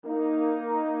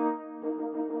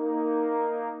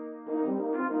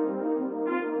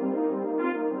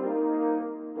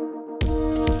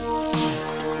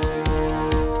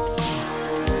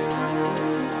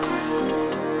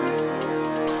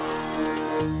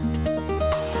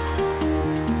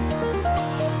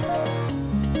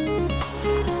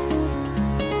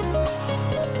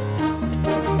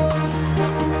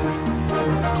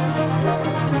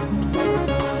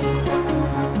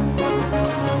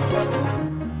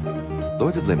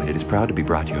Lords of Limited is proud to be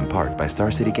brought to you in part by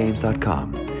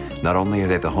StarCityGames.com. Not only are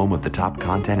they the home of the top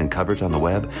content and coverage on the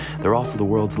web, they're also the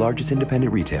world's largest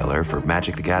independent retailer for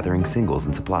Magic the Gathering singles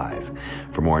and supplies.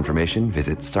 For more information,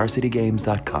 visit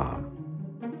StarCityGames.com.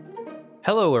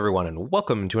 Hello, everyone, and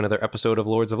welcome to another episode of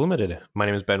Lords of Limited. My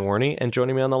name is Ben Warney, and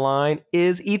joining me on the line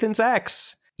is Ethan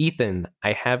Sachs. Ethan,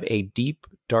 I have a deep,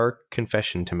 dark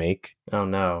confession to make. Oh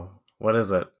no. What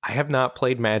is it? I have not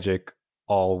played Magic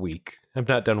all week. I've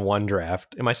not done one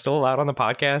draft. Am I still allowed on the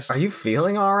podcast? Are you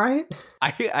feeling all right?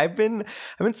 I've been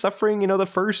suffering. The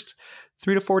first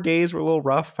 3 to 4 days were a little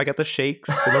rough. I got the shakes,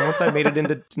 and then once I made it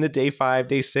into day 5,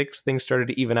 day 6, things started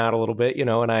to even out a little bit. And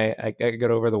I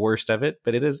got over the worst of it.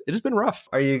 But it has been rough.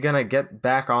 Are you gonna get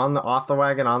back off the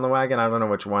wagon, on the wagon? I don't know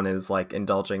which one is like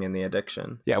indulging in the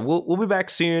addiction. Yeah, we'll be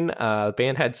back soon. The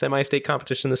band had semi-state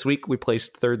competition this week. We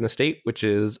placed 3rd in the state, which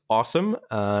is awesome.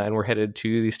 And we're headed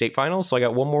to the state finals. So I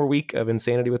got one more week of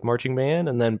insanity with marching band,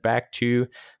 and then back to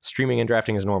streaming and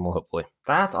drafting as normal, hopefully.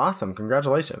 That's awesome.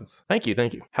 Congratulations. Thank you. How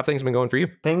have things been going for you?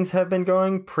 Things have been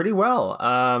going pretty well.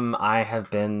 I have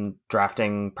been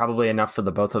drafting probably enough for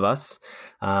the both of us.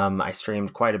 I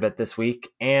streamed quite a bit this week,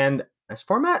 and this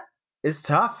format is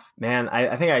tough, man.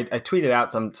 I think I tweeted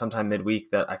out sometime midweek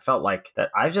that I felt like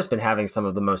that I've just been having some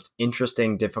of the most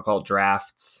interesting, difficult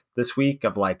drafts this week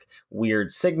of like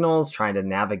weird signals, trying to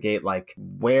navigate like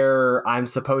where I'm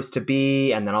supposed to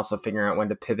be, and then also figuring out when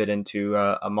to pivot into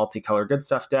a multicolor good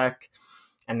stuff deck.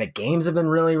 And the games have been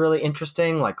really, really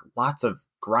interesting, like lots of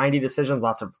grindy decisions,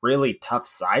 lots of really tough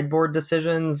sideboard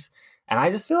decisions. And I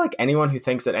just feel like anyone who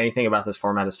thinks that anything about this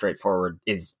format is straightforward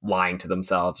is lying to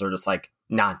themselves or just like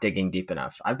not digging deep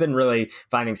enough. I've been really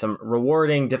finding some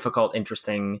rewarding, difficult,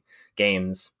 interesting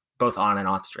games, both on and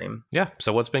off stream. Yeah.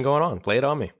 So what's been going on? Play it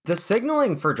on me. The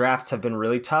signaling for drafts have been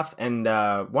really tough. And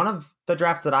one of the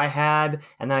drafts that I had,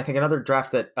 and then I think another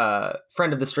draft that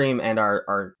friend of the stream and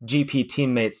our GP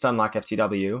teammate, Stunlock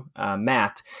FTW,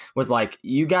 Matt, was like,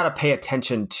 you got to pay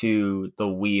attention to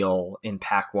the wheel in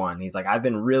pack 1. He's like, I've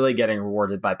been really getting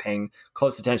rewarded by paying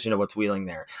close attention to what's wheeling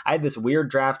there. I had this weird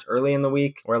draft early in the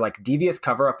week where like Devious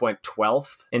Cover Up went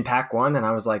 12th in pack 1. And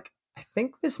I was like, I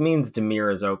think this means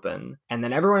Dimir is open. And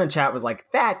then everyone in chat was like,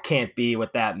 that can't be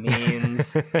what that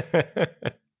means.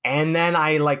 And then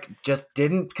I like just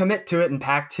didn't commit to it in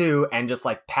pack 2 and just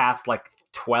like passed like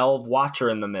 12 Watcher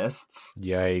in the Mists.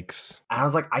 Yikes. And I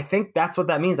was like, I think that's what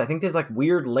that means. I think there's like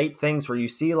weird late things where you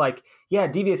see like, yeah,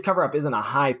 Devious Cover Up isn't a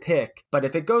high pick, but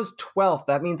if it goes 12th,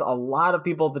 that means a lot of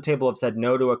people at the table have said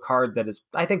no to a card that is,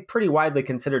 I think, pretty widely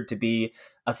considered to be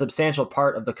a substantial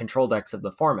part of the control decks of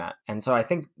the format. And so I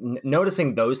think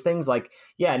noticing those things, like,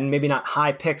 yeah, and maybe not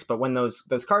high picks, but when those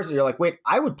cards that you're like, wait,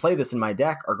 I would play this in my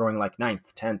deck are going like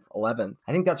 9th, 10th, 11th.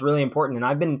 I think that's really important. And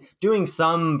I've been doing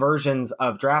some versions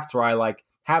of drafts where I like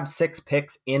have 6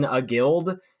 picks in a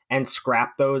guild and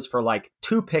scrap those for like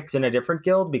 2 picks in a different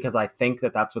guild because I think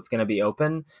that that's what's going to be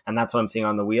open. And that's what I'm seeing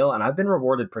on the wheel. And I've been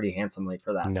rewarded pretty handsomely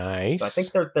for that. Nice. So I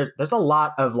think there's a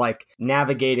lot of like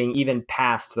navigating even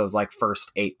past those like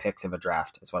first 8 picks of a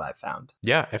draft is what I've found.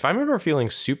 Yeah. If I'm ever feeling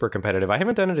super competitive, I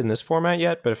haven't done it in this format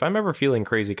yet, but if I'm ever feeling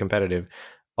crazy competitive,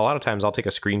 a lot of times I'll take a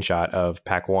screenshot of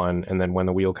pack 1, and then when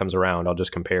the wheel comes around, I'll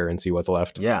just compare and see what's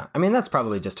left. Yeah. I mean, that's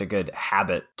probably just a good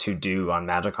habit to do on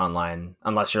Magic Online,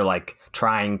 unless you're like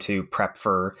trying to prep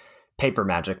for paper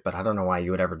Magic, but I don't know why you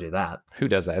would ever do that. Who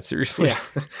does that? Seriously? Yeah.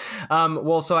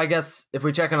 Well, so I guess if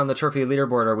we check in on the trophy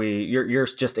leaderboard, you're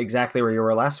just exactly where you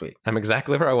were last week. I'm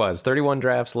exactly where I was. 31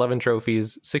 drafts, 11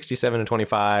 trophies, 67 and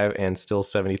 25, and still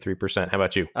 73%. How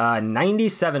about you?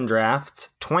 97 drafts,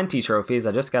 20 trophies.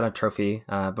 I just got a trophy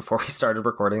before we started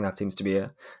recording. That seems to be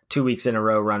a 2 weeks in a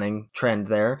row running trend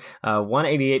there.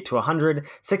 188 to 100,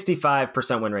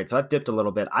 65% win rate. So I've dipped a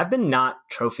little bit. I've been not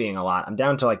trophying a lot. I'm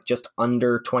down to like just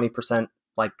under 20%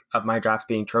 like of my drafts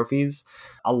being trophies.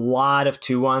 A lot of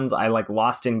 2-1s. I like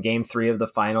lost in game 3 of the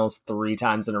finals 3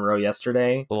 times in a row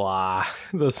yesterday. Blah.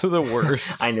 Those are the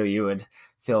worst. I knew you would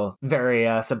feel very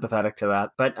sympathetic to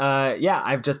that. But yeah,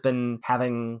 I've just been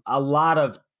having a lot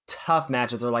of tough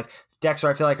matches, or like decks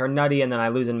where I feel like are nutty, and then I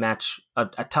lose in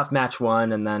a tough match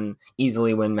 1 and then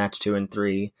easily win match 2 and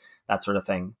 3, that sort of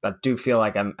thing. But do feel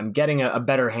like I'm getting a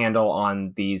better handle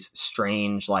on these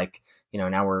strange, like, you know,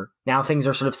 now things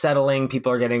are sort of settling.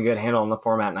 People are getting a good handle on the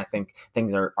format. And I think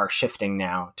things are shifting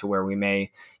now to where we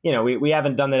may, you know, we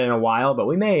haven't done that in a while, but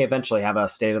we may eventually have a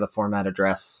state of the format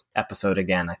address episode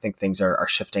again. I think things are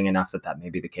shifting enough that may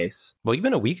be the case. Well,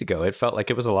 even a week ago, it felt like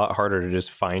it was a lot harder to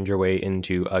just find your way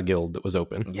into a guild that was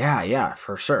open. Yeah,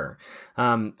 for sure.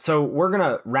 So we're going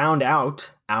to round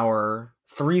out our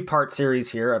 3-part series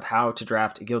here of how to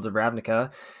draft Guilds of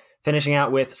Ravnica, finishing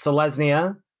out with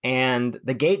Selesnya, and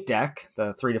the Gate deck,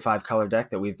 the 3 to 5 color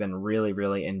deck that we've been really,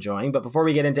 really enjoying. But before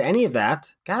we get into any of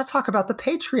that, gotta talk about the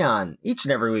Patreon. Each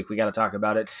and every week we gotta talk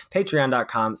about it.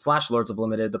 Patreon.com/Lords of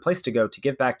Limited, the place to go to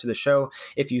give back to the show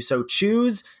if you so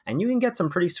choose. And you can get some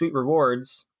pretty sweet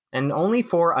rewards. And only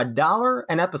for $1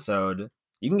 an episode,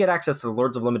 you can get access to the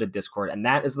Lords of Limited Discord, and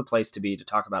that is the place to be to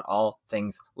talk about all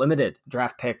things Limited.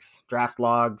 Draft picks, draft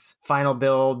logs, final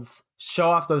builds, show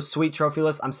off those sweet trophy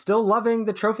lists. I'm still loving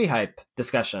the trophy hype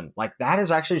discussion. Like, that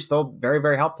is actually still very,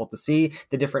 very helpful to see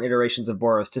the different iterations of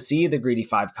Boros, to see the greedy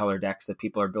 5 color decks that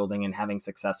people are building and having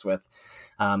success with.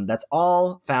 That's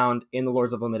all found in the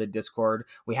Lords of Limited Discord.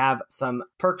 We have some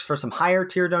perks for some higher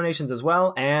tier donations as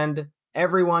well, and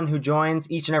everyone who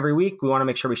joins each and every week, we want to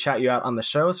make sure we shout you out on the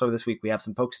show. So this week we have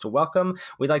some folks to welcome.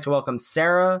 We'd like to welcome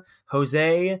Sarah,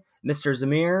 Jose, Mr.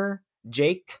 Zamir,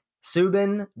 Jake,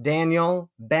 Subin,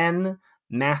 Daniel, Ben,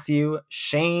 Matthew,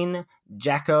 Shane,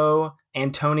 Jacko,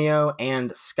 Antonio,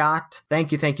 and Scott.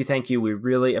 Thank you, thank you, thank you. We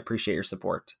really appreciate your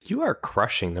support. You are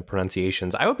crushing the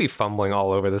pronunciations. I would be fumbling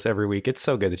all over this every week. It's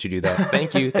so good that you do that.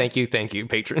 Thank you, thank you, thank you,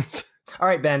 patrons. All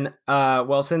right, Ben.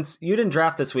 Well, since you didn't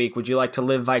draft this week, would you like to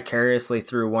live vicariously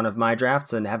through one of my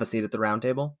drafts and have a seat at the round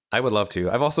table? I would love to.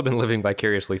 I've also been living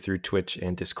vicariously through Twitch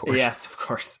and Discord. Yes, of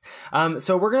course.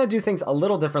 So we're going to do things a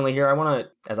little differently here. I want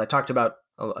to, as I talked about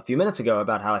a few minutes ago,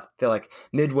 about how I feel like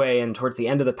midway and towards the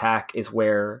end of the pack is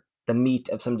where the meat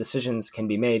of some decisions can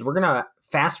be made. We're going to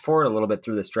fast forward a little bit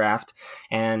through this draft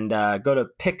and go to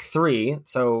pick 3.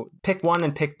 So pick 1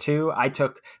 and pick 2. I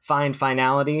took Find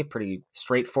Finality, pretty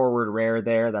straightforward rare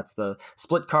there. That's the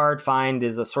split card. Find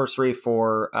is a sorcery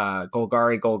for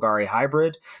Golgari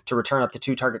hybrid to return up to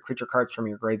 2 target creature cards from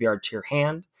your graveyard to your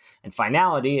hand. And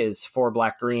Finality is 4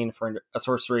 black-green for a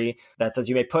sorcery that says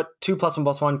you may put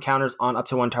 2+1/+1 counters on up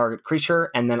to 1 target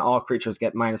creature, and then all creatures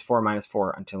get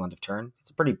 -4/-4 until end of turn.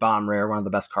 It's a pretty bomb rare, one of the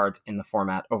best cards in the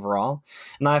format overall.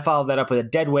 And then I followed that up with a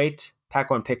Deadweight, pack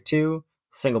 1, pick 2,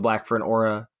 single black for an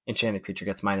aura, enchanted creature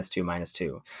gets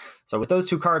 -2/-2. So with those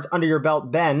 2 cards under your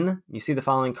belt, Ben, you see the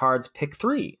following cards. Pick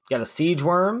 3. You got a Siege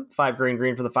Worm, 5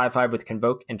 green for the 5/5 with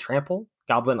Convoke and Trample,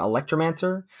 Goblin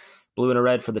Electromancer, blue and a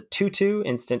red for the 2/2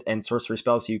 instant and sorcery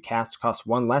spells you cast cost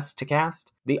 1 less to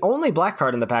cast. The only black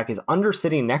card in the pack is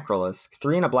Undercity Necrolisk,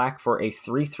 3 and a black for a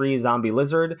 3/3 zombie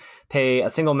lizard. Pay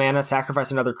a single mana, sacrifice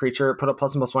another creature, put a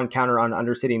 +1/+1 counter on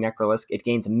Undercity Necrolisk. It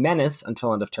gains Menace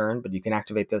until end of turn, but you can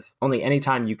activate this only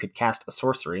anytime you could cast a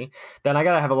sorcery. Then I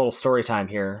gotta have a little story time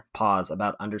here, pause,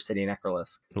 about Undercity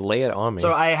Necrolisk. Lay it on me.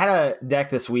 So I had a deck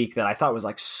this week that I thought was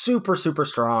like super, super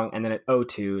strong, and then it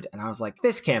O2'd, and I was like,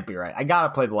 this can't be right. I gotta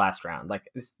play the last round. Like,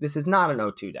 this is not an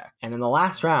O2 deck. And in the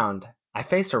last round, I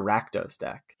faced a Rakdos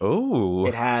deck. Oh,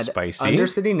 it had spicy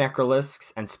Undercity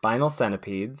Necrolisks and Spinal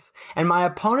Centipedes, and my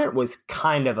opponent was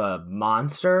kind of a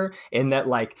monster in that,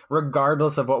 like,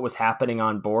 regardless of what was happening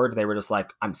on board, they were just like,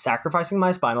 I'm sacrificing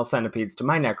my Spinal Centipedes to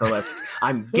my Necrolisks.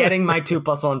 I'm getting my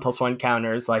 2+1/+1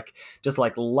 counters, like, just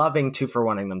like loving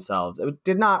 2-for-1ing themselves. It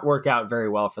did not work out very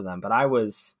well for them, but I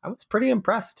was pretty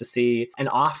impressed to see an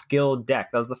off-guild deck.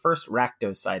 That was the first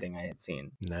Rakdos sighting I had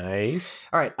seen. Nice.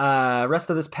 All right, rest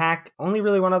of this pack. Only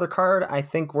really one other card I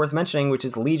think worth mentioning, which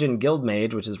is Legion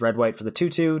Guildmage, which is red-white for the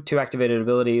 2/2, 2 activated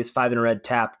abilities, 5 and a red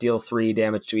tap, deal 3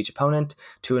 damage to each opponent,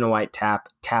 2 and a white tap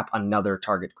another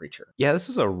target creature. Yeah, this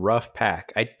is a rough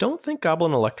pack. I don't think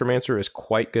Goblin Electromancer is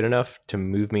quite good enough to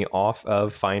move me off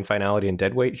of Find Finality and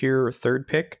Deadweight here, third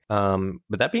pick.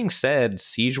 But that being said,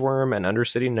 Siege Worm and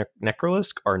Undercity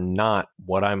Necrolisk are not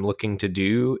what I'm looking to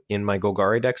do in my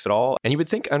Golgari decks at all. And you would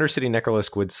think Undercity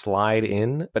Necrolisk would slide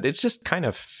in, but it's just kind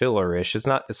of filler. It's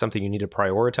not something you need to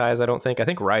prioritize, I don't think. I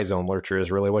think Rhizome Lurcher is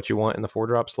really what you want in the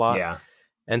 4-drop slot. Yeah.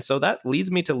 And so that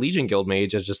leads me to Legion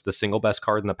Guildmage as just the single best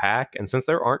card in the pack. And since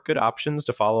there aren't good options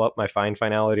to follow up my Find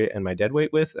Finality and my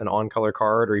Deadweight with, an on-color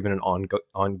card or even an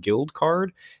on-guild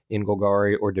card in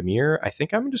Golgari or Dimir, I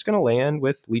think I'm just going to land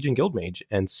with Legion Guildmage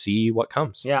and see what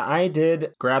comes. Yeah, I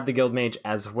did grab the Guildmage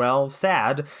as well.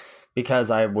 Sad,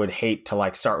 because I would hate to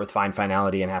like start with Find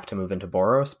Finality and have to move into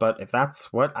Boros. But if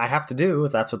that's what I have to do,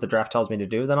 if that's what the draft tells me to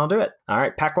do, then I'll do it. All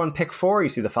right, pack 1, pick 4. You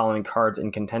see the following cards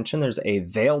in contention. There's a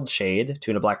Veiled Shade,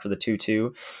 2 and a black for the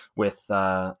 2/2 with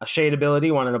a Shade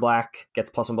ability, 1 and a black, gets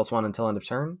 +1/+1 until end of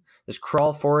turn. There's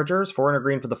Crawl Foragers, 4 and a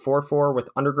green for the 4/4 with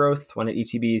Undergrowth. When it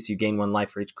ETBs, you gain 1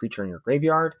 life for each creature in your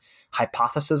graveyard.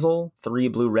 Hypothesizzle, 3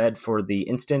 blue-red for the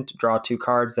instant, draw 2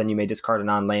 cards, then you may discard a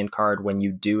non-land card. When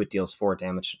you do, it deals 4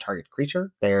 damage to target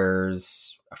creature.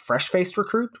 There's a fresh-faced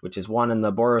recruit, which is one in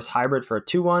the Boros hybrid for a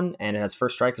 2/1, and it has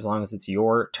first strike as long as it's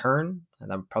your turn. And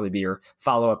that would probably be your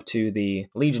follow-up to the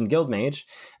Legion Guildmage.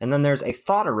 And then there's a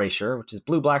Thought Erasure, which is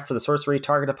blue-black for the sorcery.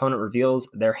 Target opponent reveals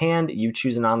their hand. You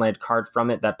choose an on-land card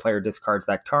from it. That player discards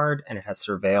that card, and it has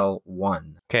Surveil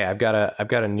 1. Okay, I've got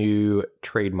a new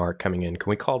trademark coming in. Can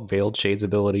we call Veiled Shade's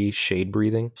ability Shade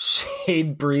Breathing?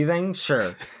 Shade Breathing?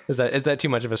 Sure. Is that too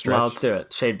much of a stretch? Well, let's do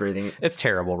it. Shade Breathing. It's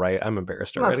terrible, right? I'm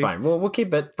embarrassed already. That's fine. We'll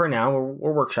keep it for now.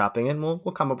 We're workshopping it, and we'll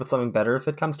come up with something better if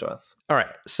it comes to us. All right.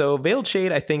 So Veiled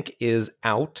Shade, I think, is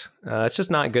out. It's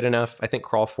just not good enough. I think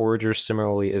Crawl Forager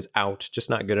similarly is out. Just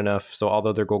not good enough. So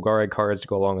although they're Golgari cards to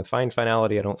go along with Find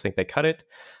Finality, I don't think they cut it.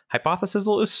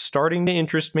 Hypothesizzle is starting to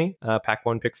interest me. Pack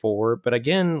 1, pick 4. But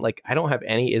again, I don't have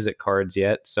any Izzet cards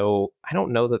yet. So I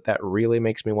don't know that really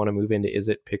makes me want to move into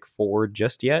Izzet pick 4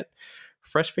 just yet.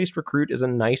 Fresh-Faced Recruit is a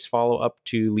nice follow-up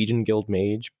to Legion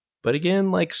Guildmage. But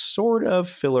again, sort of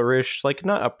fillerish,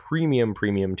 not a premium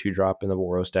 2-drop in the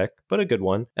Boros deck, but a good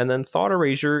one. And then Thought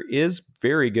Erasure is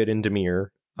very good in Dimir.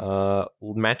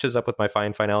 Matches up with my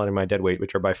Find Finality and my Deadweight,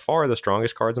 which are by far the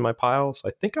strongest cards in my pile. So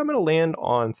I think I'm going to land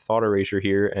on Thought Erasure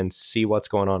here and see what's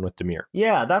going on with Dimir.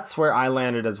 Yeah, that's where I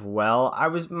landed as well.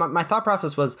 My thought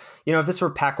process was, if this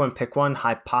were pack 1, pick 1,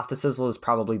 Hypothesizzle is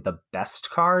probably the best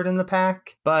card in the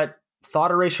pack. But Thought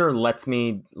Erasure lets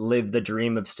me live the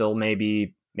dream of still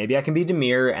maybe I can be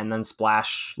Dimir and then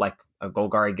splash a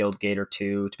Golgari Guildgate or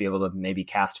 2 to be able to maybe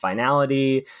cast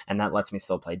Finality, and that lets me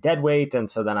still play Deadweight, and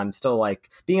so then I'm still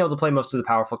being able to play most of the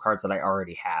powerful cards that I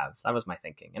already have. That was my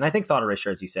thinking. And I think Thought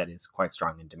Erasure, as you said, is quite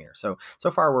strong in Dimir. So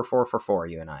far we're 4 for 4,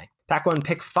 you and I. Pack 1,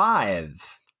 pick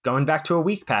 5. Going back to a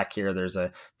weak pack here, there's a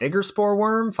Vigor Spore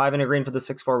Worm, 5 and a green for the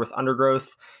 6/4 with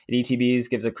Undergrowth. It ETBs,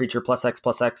 gives a creature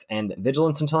 +X/+X and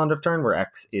Vigilance until end of turn, where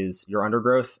X is your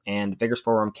Undergrowth, and Vigor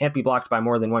Spore Worm can't be blocked by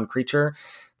more than one creature.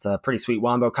 It's a pretty sweet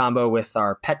wombo combo with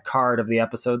our pet card of the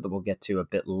episode that we'll get to a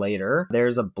bit later.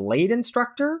 There's a Blade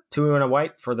Instructor, 2 and a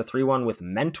white for the 3/1 with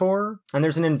Mentor, and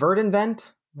there's an Invert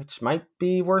Invent, which might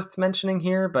be worth mentioning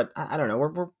here, but I don't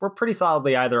know. We're pretty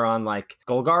solidly either on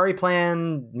Golgari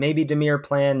plan, maybe Dimir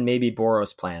plan, maybe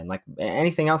Boros plan.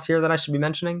 Anything else here that I should be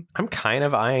mentioning? I'm kind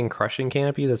of eyeing Crushing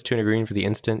Canopy. That's 2 and a green for the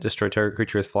instant, destroy target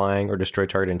creature with flying or destroy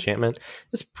target enchantment.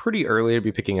 It's pretty early to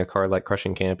be picking a card like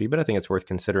Crushing Canopy, but I think it's worth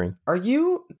considering. Are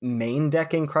you main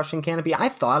decking Crushing Canopy? I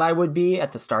thought I would be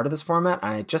at the start of this format,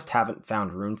 and I just haven't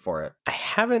found room for it. I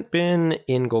haven't been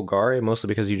in Golgari, mostly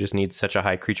because you just need such a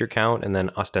high creature count, and then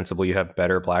ostensibly you have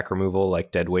better black removal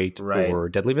like Deadweight or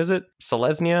Deadly Visit.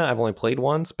 Selesnya, I've only played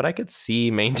once, but I could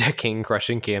see main decking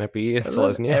Crushing Canopy and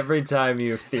Selesnya. Every time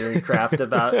you theory craft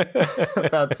about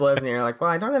Selesnya, you're like,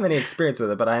 well, I don't have any experience with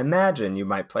it, but I imagine you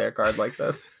might play a card like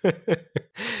this.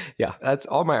 Yeah, that's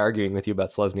all my arguing with you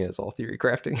about Selesnya is all theory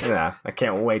crafting. Yeah, I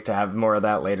can't wait to have more of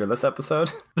that later this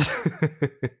episode.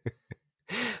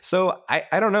 So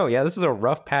I don't know. Yeah, this is a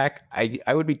rough pack.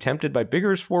 I would be tempted by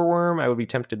Vigor Spore Worm. I would be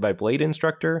tempted by Blade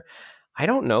Instructor. I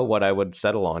don't know what I would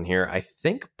settle on here. I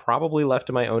think probably left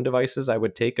to my own devices, I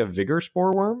would take a Vigor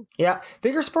Spore Worm. Yeah,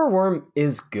 Vigor Spore Worm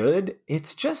is good.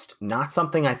 It's just not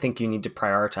something I think you need to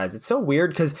prioritize. It's so weird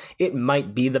because it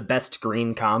might be the best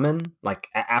green common,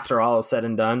 after all is said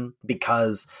and done,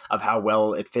 because of how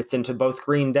well it fits into both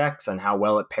green decks and how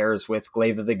well it pairs with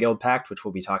Glaive of the Guild Pact, which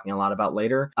we'll be talking a lot about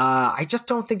later. I just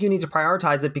don't think you need to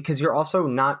prioritize it because you're also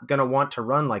not going to want to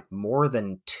run more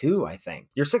than 2, I think.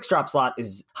 Your 6-drop slot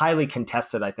is highly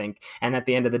contested, I think, and at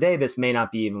the end of the day, this may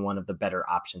not be even one of the better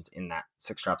options in that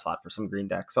 6-drop slot for some green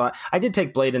decks. So I did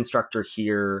take Blade Instructor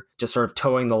here, just sort of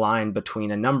towing the line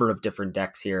between a number of different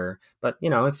decks here. But,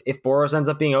 if Boros ends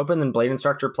up being open, then Blade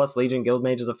Instructor plus Legion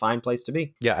Guildmage is a fine place to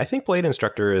be. Yeah, I think Blade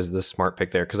Instructor is the smart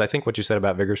pick there, because I think what you said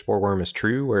about Vigor Spore Worm is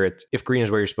true, where if green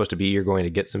is where you're supposed to be, you're going to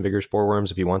get some Vigor Spore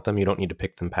Worms if you want them. You don't need to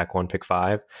pick them pack 1, pick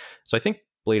 5. So I think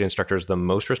Blade Instructor is the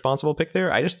most responsible pick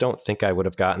there. I just don't think I would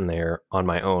have gotten there on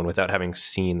my own without having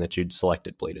seen that you'd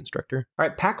selected Blade Instructor. All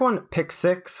right, pack 1, pick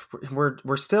 6.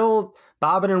 We're still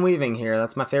bobbing and weaving here.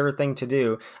 That's my favorite thing to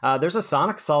do. There's a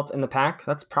Sonic Assault in the pack.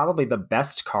 That's probably the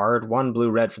best card. 1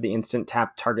 blue-red for the instant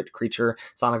tap target creature.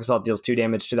 Sonic Assault deals 2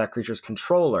 damage to that creature's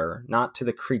controller, not to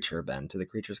the creature, Ben, to the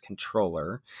creature's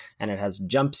controller. And it has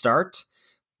Jumpstart.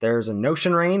 There's a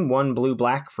Notion Rain, 1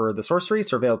 blue-black for the sorcery,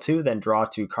 Surveil 2, then draw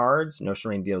 2 cards.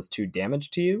 Notion Rain deals 2 damage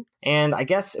to you. And I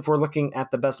guess if we're looking at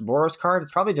the best Boros card,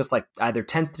 it's probably just either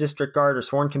 10th District Guard or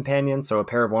Sworn Companion, so a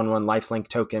pair of 1/1 lifelink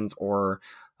tokens, or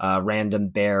random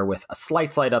bear with a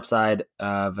slight upside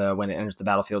of when it enters the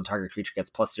battlefield, target creature gets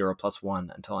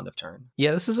 +0/+1 until end of turn.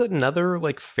 Yeah, this is another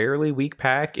like fairly weak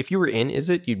pack. If you were in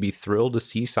Izzet, you'd be thrilled to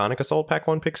see Sonic Assault Pack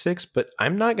 1 Pick 6, but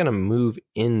I'm not going to move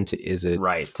into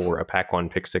Izzet for a Pack 1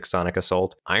 Pick 6 Sonic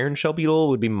Assault. Iron Shell Beetle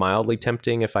would be mildly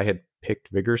tempting if I had picked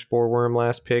Vigor Spore Worm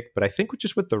last pick, but I think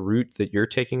just with the route that you're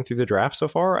taking through the draft so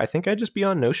far, I think I'd just be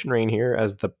on Notion Rain here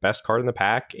as the best card in the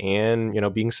pack and,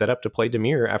 being set up to play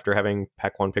Dimir after having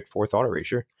Pack 1 Pick 4 Thought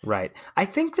Erasure. Right. I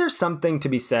think there's something to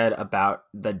be said about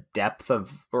the depth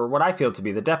of, or what I feel to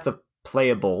be the depth of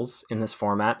playables in this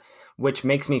format, which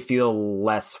makes me feel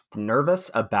less nervous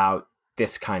about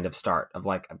this kind of start of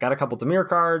like, I've got a couple Dimir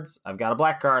cards, I've got a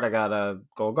black card, I got a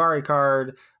Golgari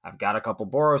card, I've got a couple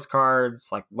Boros cards.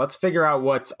 Like, let's figure out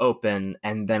what's open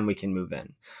and then we can move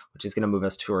in, which is going to move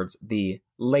us towards the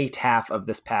late half of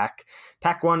this pack.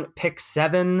 Pack 1, Pick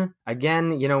 7.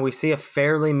 Again, we see a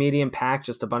fairly medium pack,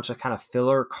 just a bunch of kind of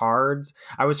filler cards.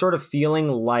 I was sort of feeling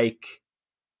like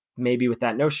maybe with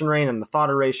that Notion Rain and the Thought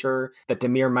Erasure, that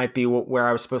Dimir might be where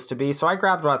I was supposed to be. So I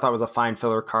grabbed what I thought was a fine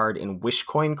filler card in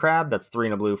Wishcoin Crab. That's 3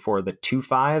 and a blue for the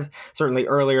 2/5. Certainly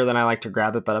earlier than I like to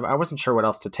grab it, but I wasn't sure what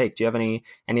else to take. Do you have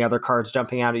any other cards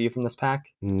jumping out at you from this pack?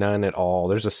 None at all.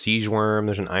 There's a Siege Worm.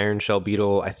 There's an Iron Shell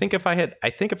Beetle. I think if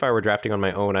I were drafting on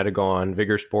my own, I'd have gone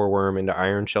Vigor Spore Worm into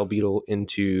Iron Shell Beetle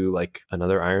into like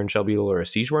another Iron Shell Beetle or a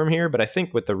Siege Worm here. But I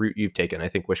think with the route you've taken, I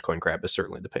think Wishcoin Crab is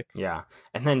certainly the pick. Yeah.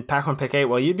 And then Pack 1, Pick 8.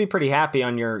 Well, you'd be pretty happy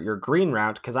on your green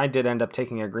route, because I did end up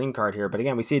taking a green card here. But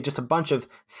again, we see just a bunch of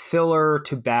filler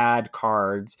to bad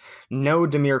cards. No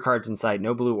Dimir cards in sight,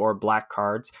 no blue or black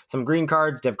cards. Some green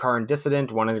cards, Devkaran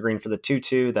Dissident, 1 in a green for the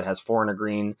 2/2 that has 4 in a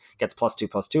green, gets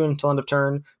 +2/+2 until end of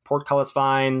turn. Portcullis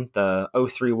Vine, the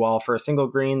 0/3 wall for a single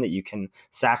green that you can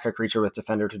sack a creature with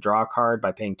Defender to draw a card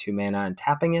by paying 2 mana and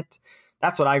tapping it.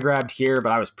 That's what I grabbed here,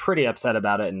 but I was pretty upset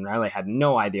about it and really had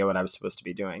no idea what I was supposed to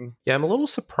be doing. Yeah, I'm a little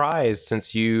surprised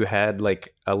since you had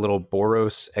like a little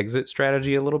Boros exit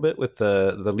strategy a little bit with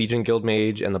the Legion Guild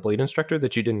Mage and the Blade Instructor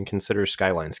that you didn't consider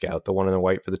Skyline Scout, the 1 in a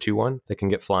white for the 2/1 that can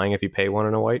get flying if you pay 1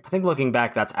 in a white. I think looking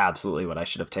back, that's absolutely what I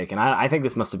should have taken. I think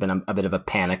this must have been a bit of a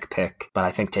panic pick, but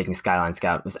I think taking Skyline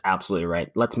Scout was absolutely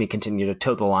right. Lets me continue to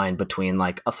toe the line between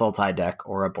like a Sultai deck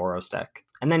or a Boros deck.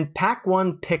 And then Pack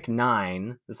 1, Pick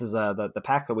 9. This is the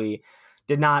pack that we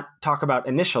did not talk about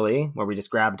initially, where we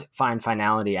just grabbed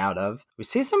Finality out of. We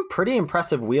see some pretty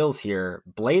impressive wheels here.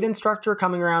 Blade Instructor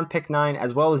coming around Pick 9,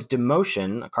 as well as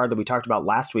Demotion, a card that we talked about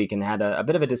last week and had a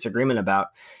bit of a disagreement about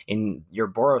in your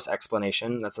Boros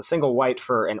explanation. That's a single white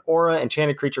for an aura,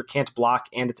 enchanted creature can't block,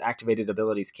 and its activated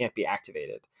abilities can't be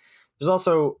activated. There's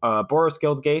also a Boros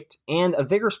Guildgate and a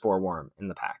Vigor Spore Worm in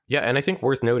the pack. Yeah, and I think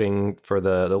worth noting for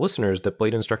the listeners that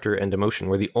Blade Instructor and Demotion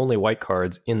were the only white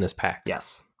cards in this pack.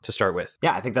 Yes. To start with.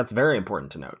 Yeah, I think that's very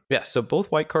important to note. Yeah, so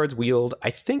both white cards wheeled. I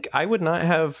think I would not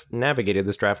have navigated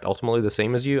this draft ultimately the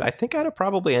same as you. I think I'd have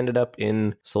probably ended up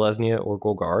in Selesnya or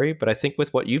Golgari, but I think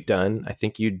with what you've done, I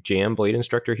think you jam Blade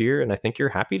Instructor here, and I think you're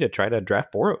happy to try to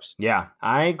draft Boros. Yeah,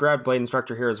 I grabbed Blade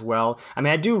Instructor here as well. I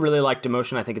mean, I do really like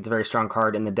Demotion. I think it's a very strong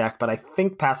card in the deck, but I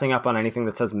think passing up on anything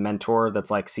that says Mentor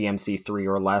that's like CMC 3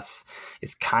 or less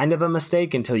is kind of a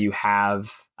mistake until you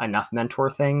have enough Mentor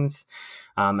things.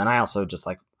 And I also just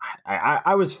like,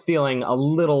 I was feeling a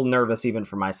little nervous even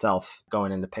for myself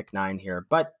going into Pick 9 here.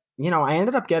 But, I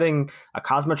ended up getting a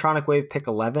Cosmotronic Wave Pick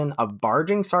 11, a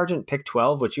Barging Sergeant Pick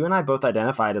 12, which you and I both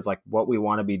identified as like what we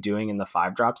want to be doing in the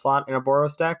 5-drop slot in a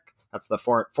Boros deck. That's the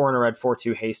 4 in a red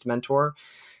 4/2 haste Mentor.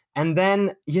 And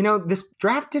then, this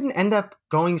draft didn't end up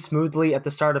going smoothly at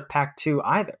the start of Pack 2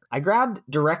 either. I grabbed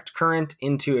Direct Current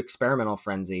into Experimental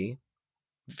Frenzy.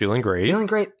 Feeling great.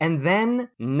 And then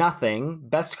nothing.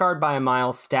 Best card by a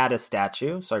mile, Status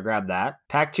Statue. So I grabbed that.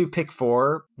 Pack 2, Pick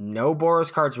 4. No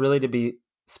Boros cards really to be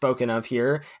spoken of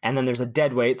here. And then there's a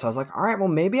Deadweight. So I was like, all right, well,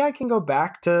 maybe I can go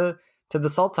back to the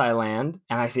Sultai land.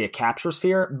 And I see a Capture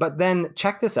Sphere. But then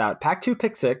check this out. Pack 2,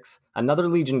 Pick 6. Another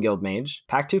Legion Guild Mage.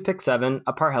 Pack 2, Pick 7.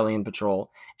 A Parhelion Patrol.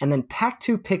 And then Pack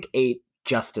 2, Pick 8.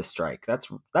 Justice Strike.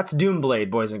 That's Doomblade,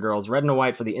 boys and girls. Red and a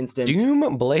white for the instant.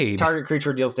 Doomblade. Target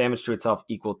creature deals damage to itself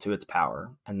equal to its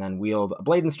power. And then wield a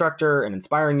Blade Instructor, an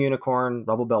Inspiring Unicorn,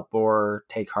 Rubble Belt Boar,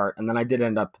 Take Heart. And then I did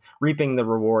end up reaping the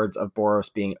rewards of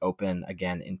Boros being open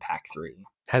again in Pack 3.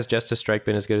 Has Justice Strike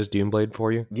been as good as Doomblade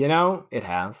for you? It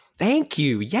has. Thank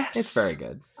you. Yes. It's very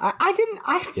good. I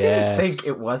didn't think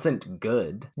it wasn't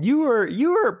good. You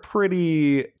were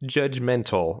pretty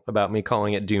judgmental about me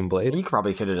calling it Doomblade. You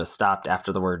probably could have just stopped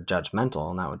after the word judgmental,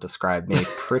 and that would describe me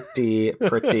pretty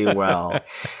well.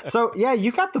 So yeah,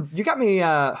 you got me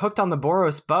hooked on the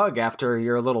Boros bug after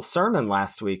your little sermon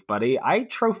last week, buddy.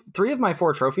 3 of my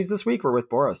 4 trophies this week were with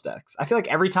Boros decks. I feel like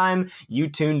every time you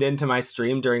tuned into my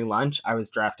stream during lunch, I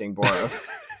was drafting Boros.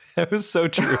 That was so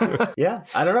true. Yeah,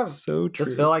 I don't know. So true.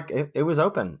 Just feel like it was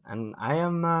open, and I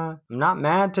am not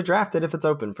mad to draft it if it's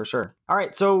open for sure. All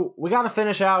right, so we got to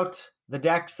finish out the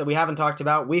decks that we haven't talked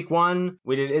about. Week 1,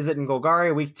 we did Izzet and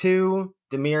Golgari. Week 2,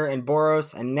 Dimir and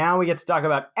Boros, and now we get to talk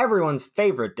about everyone's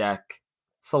favorite deck,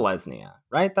 Selesnya,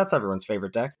 right? That's everyone's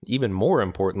favorite deck. Even more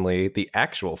importantly, the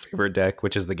actual favorite deck,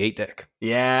 which is the Gate deck.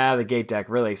 Yeah, the Gate deck.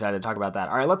 Really excited to talk about that.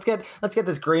 All right, let's get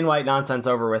this green-white nonsense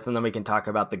over with, and then we can talk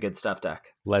about the good stuff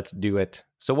deck. Let's do it.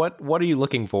 So what are you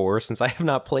looking for? Since I have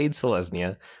not played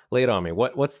Selesnya, lay it on me.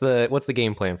 What's the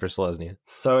game plan for Selesnya?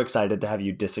 So excited to have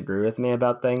you disagree with me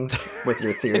about things with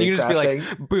your theory. And you just crafting. be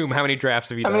like, boom, how many drafts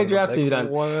have you done? How many drafts have you done?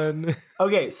 1.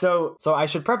 Okay, so I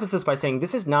should preface this by saying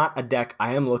this is not a deck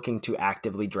I am looking to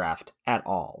actively draft at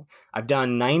all. I've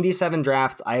done 97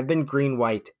 drafts. I have been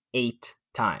green-white 8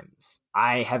 times.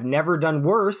 I have never done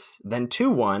worse than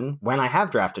 2-1 when I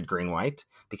have drafted green-white,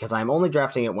 because I'm only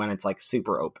drafting it when it's like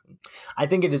super open. I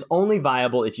think it is only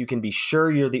viable if you can be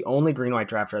sure you're the only green-white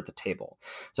drafter at the table.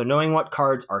 So knowing what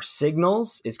cards are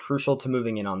signals is crucial to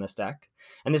moving in on this deck.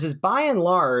 And this is by and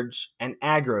large an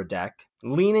aggro deck,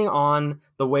 leaning on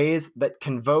the ways that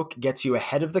Convoke gets you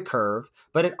ahead of the curve,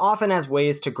 but it often has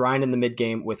ways to grind in the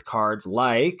mid-game with cards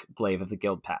like Glaive of the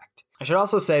Guild Pact. I should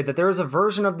also say that there is a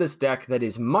version of this deck that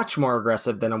is much more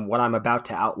aggressive than what I'm about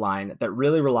to outline, that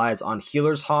really relies on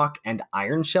Healer's Hawk and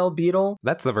Iron Shell Beetle.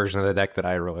 That's the version of the deck that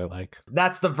I really like.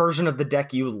 That's the version of the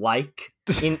deck you like?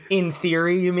 In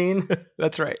theory, you mean?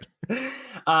 That's right.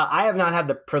 I have not had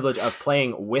the privilege of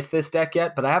playing with this deck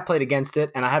yet, but I have played against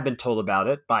it, and I have been told about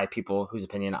it by people whose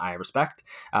opinion I respect.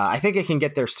 I think it can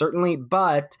get there, certainly,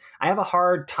 but I have a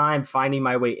hard time finding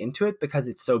my way into it because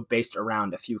it's so based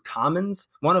around a few commons,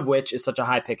 one of which is such a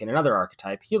high pick in another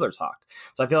archetype, Healer's Hawk.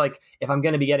 So I feel like if I'm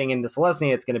going to be getting into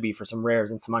Selesnya, it's going to be for some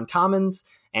rares and some uncommons,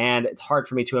 and it's hard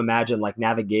for me to imagine like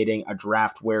navigating a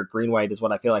draft where green-white is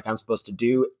what I feel like I'm supposed to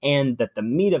do, and that the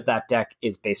meat of that deck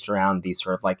is based around these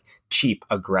sort of like cheap,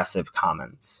 aggressive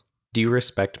commons. Do you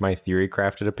respect my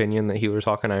theory-crafted opinion that Healer's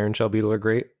Hawk and Iron Shell Beetle are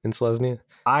great in Selesnya?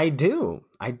 I do.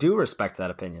 I do respect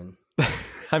that opinion.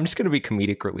 I'm just going to be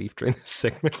comedic relief during this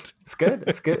segment. It's good.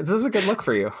 It's good. This is a good look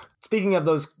for you. Speaking of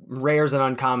those rares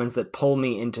and uncommons that pull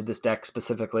me into this deck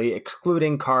specifically,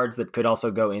 excluding cards that could also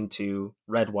go into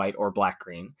red, white, or black,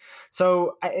 green.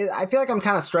 So I feel like I'm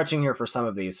kind of stretching here for some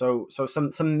of these. So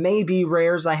some maybe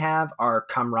rares I have are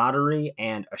Camaraderie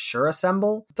and Assure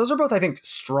Assemble. Those are both, I think,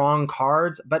 strong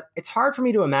cards, but it's hard for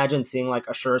me to imagine seeing like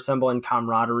Assure Assemble and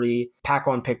Camaraderie, pack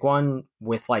one, pick one,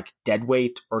 with like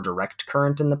Deadweight or Direct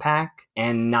Current in the pack,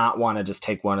 and not want to just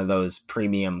take one of those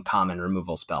premium common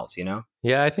removal spells, you know?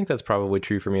 Yeah, I think that's probably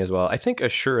true for me as well. I think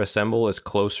Assure Assemble is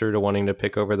closer to wanting to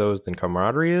pick over those than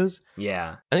Camaraderie is.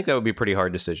 Yeah. I think that would be a pretty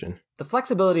hard decision. The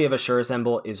flexibility of Assure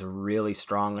Assemble is really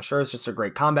strong. Assure is just a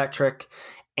great combat trick,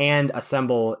 and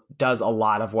Assemble does a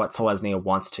lot of what Selesnya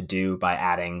wants to do by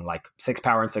adding like 6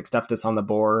 power and 6 toughness on the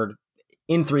board,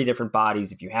 in 3 different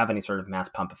bodies, if you have any sort of mass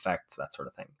pump effects, that sort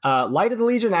of thing. Light of the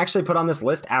Legion actually put on this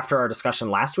list after our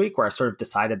discussion last week, where I sort of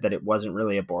decided that it wasn't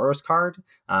really a Boros card,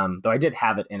 though I did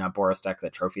have it in a Boros deck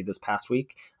that trophied this past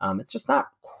week. It's just not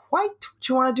quite what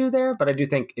you want to do there, but I do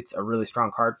think it's a really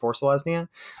strong card for Selesnya.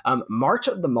 March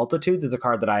of the Multitudes is a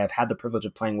card that I have had the privilege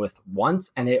of playing with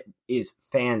once, and it is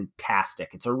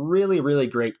fantastic. It's a really, really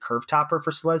great curve topper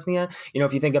for Selesnya. You know,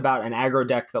 if you think about an aggro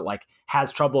deck that like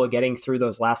has trouble getting through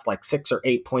those last like 6 or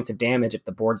 8 points of damage if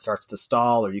the board starts to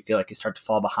stall or you feel like you start to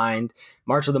fall behind,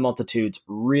 March of the Multitudes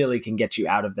really can get you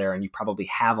out of there, and you probably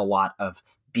have a lot of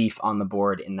beef on the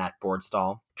board in that board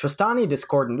stall. Tristani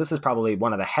Discordant, this is probably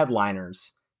one of the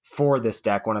headliners for this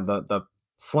deck, one of the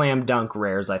slam dunk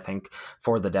rares, I think,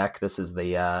 for the deck. This is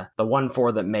the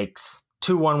 1/4 that makes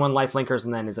 2/1/1 lifelinkers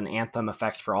and then is an anthem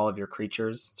effect for all of your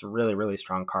creatures. It's a really, really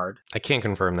strong card. I can't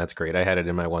confirm that's great. I had it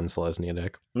in my one Selesnya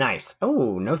deck. Nice.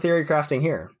 Oh, no theory crafting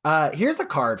here. Here's a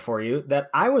card for you that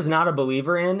I was not a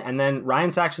believer in, and then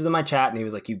Ryan Sachs was in my chat and he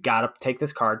was like, you gotta take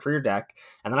this card for your deck.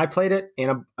 And then I played it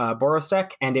in a Boros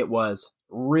deck and it was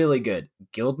really good.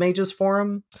 Guildmage's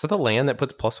Forum. Is that the land that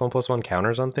puts +1/+1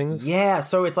 counters on things? Yeah,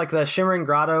 so it's like the Shimmering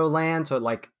Grotto land, so it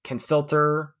like can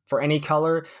filter for any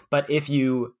color, but if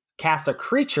you cast a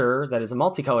creature that is a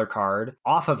multicolor card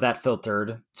off of that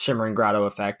filtered Shimmering Grotto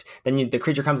effect, then the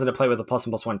creature comes into play with a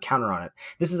 +1/+1 counter on it.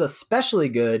 This is especially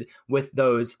good with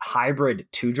those hybrid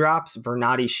 2-drops,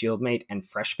 Vernati, Shieldmate, and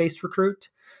Fresh-Faced Recruit.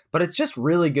 But it's just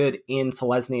really good in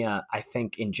Selesnya, I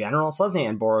think, in general. Selesnya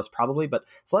and Boros probably, but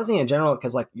Selesnya in general,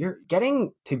 because like you're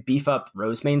getting to beef up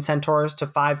Rosemane Centaurs to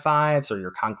 5/5s, or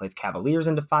your Conclave Cavaliers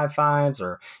into 5/5s,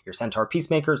 or your Centaur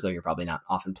Peacemakers, though you're probably not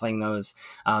often playing those.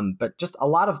 But just a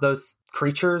lot of those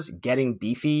creatures getting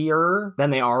beefier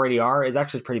than they already are is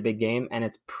actually a pretty big game, and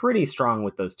it's pretty strong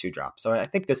with those 2-drops. So I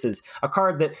think this is a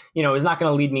card that, is not going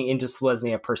to lead me into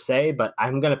Selesnya per se, but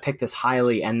I'm going to pick this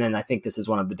highly, and then I think this is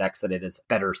one of the decks that it is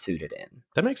better suited in.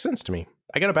 That makes sense to me.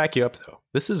 I gotta back you up, though.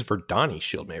 This is Verdani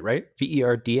Shieldmate, right?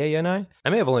 Verdani? I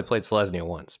may have only played Selesnya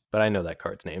once, but I know that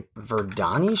card's name.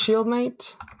 Verdani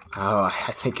Shieldmate? Oh,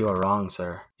 I think you are wrong,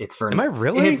 sir. Am I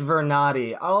really? It's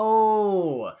Vernati.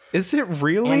 Oh! Is it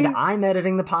really? And I'm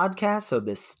editing the podcast, so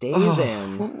this stays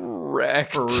in.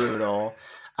 Wrecked. Brutal.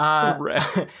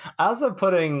 Also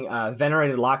putting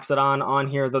Venerated Loxodon on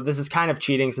here, though this is kind of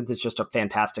cheating since it's just a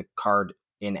fantastic card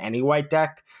in any white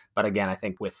deck. But again, I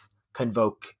think with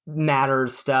Convoke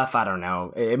Matters stuff, I don't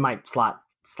know. It might slot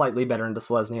slightly better into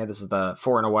Selesnya. This is the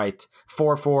 4 and a white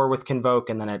 4/4 with Convoke,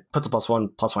 and then it puts a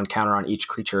 +1/+1 counter on each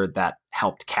creature that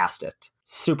helped cast it.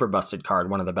 Super busted card,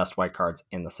 one of the best white cards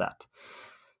in the set.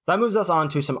 So that moves us on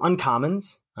to some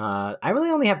uncommons. I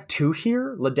really only have 2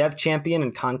 here, Ladev Champion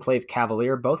and Conclave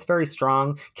Cavalier, both very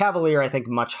strong. Cavalier, I think,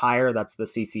 much higher. That's the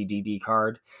CCDD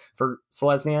card for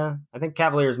Selesnya. I think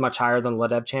Cavalier is much higher than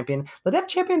Ladev Champion. Ladev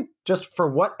Champion, just for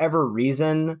whatever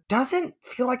reason, doesn't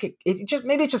feel like it just,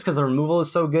 maybe it's just because the removal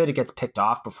is so good, it gets picked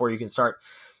off before you can start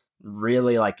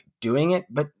really like doing it,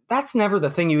 but that's never the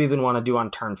thing you even want to do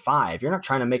on turn 5. You're not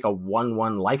trying to make a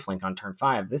 1/1 lifelink on turn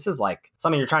 5. This is like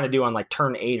something you're trying to do on like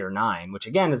turn 8 or 9, which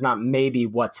again is not maybe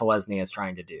what Selesnya is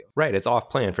trying to do. Right, it's off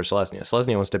plan for Selesnya.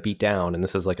 Selesnya wants to beat down, and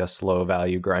this is like a slow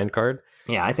value grind card.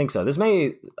 Yeah, I think so. This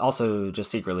may also just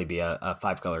secretly be a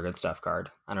 5-color good stuff card.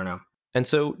 I don't know. And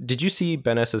so, did you see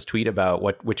Ben S's tweet about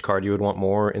which card you would want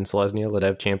more in Selesnya,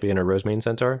 Ladev Champion or Rosemane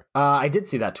Centaur? I did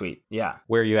see that tweet, yeah.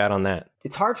 Where are you at on that?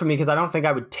 It's hard for me because I don't think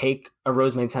I would take a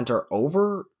Rosemane Centaur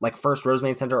over, like first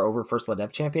Rosemane Centaur over first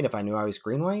Ladev Champion if I knew I was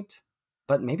green-white.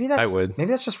 But maybe that's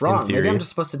just wrong. Maybe I'm just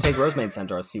supposed to take Rosemane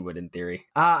Centaur as he would in theory.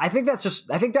 I think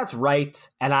that's right,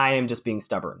 and I am just being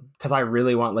stubborn because I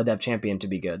really want Ladev Champion to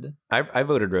be good. I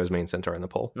voted Rosemane Centaur in the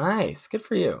poll. Nice, good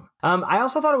for you. I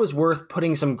also thought it was worth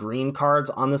putting some green cards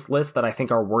on this list that I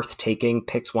think are worth taking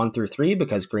picks 1 through 3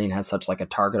 because green has such like a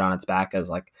target on its back as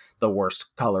like the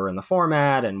worst color in the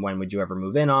format, and when would you ever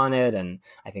move in on it? And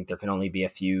I think there can only be a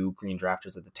few green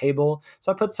drafters at the table.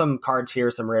 So I put some cards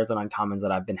here, some rares and uncommons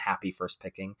that I've been happy first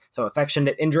picking. So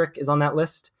Affectionate Indrik is on that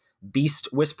list. Beast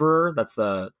Whisperer, that's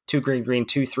the 2 green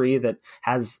 2/3 that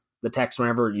has the text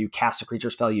whenever you cast a creature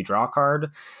spell, you draw a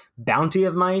card. Bounty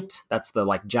of Might, that's the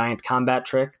like giant combat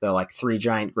trick, the like 3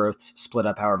 giant growths split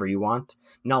up however you want.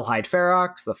 Nullhide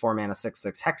Ferox, the 4-mana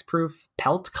 6/6 hexproof.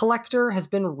 Pelt Collector has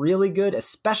been really good,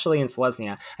 especially in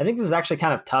Selesnya. I think this is actually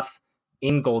kind of tough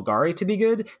in Golgari to be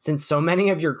good, since so many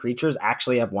of your creatures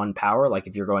actually have 1 power. Like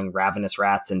if you're going Ravenous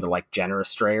Rats into like Generous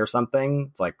Stray or something,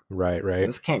 it's like, right,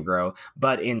 this can't grow.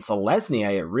 But in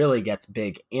Selesnya, it really gets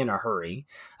big in a hurry.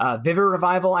 Vivid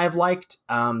Revival I've liked,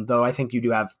 though I think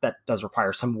that does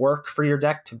require some work for your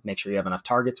deck to make sure you have enough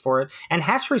targets for it. And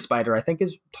Hatchery Spider I think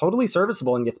is totally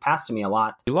serviceable and gets past to me a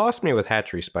lot. You lost me with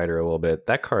Hatchery Spider a little bit.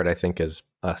 That card I think is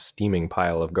a steaming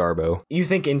pile of garbo. You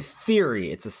think in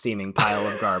theory it's a steaming pile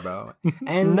of garbo.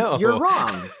 And no. You're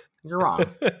wrong. You're wrong.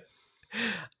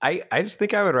 I just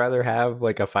think I would rather have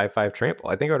like a 5/5 trample.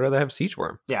 I think I would rather have Siege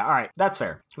Worm. Yeah, all right. That's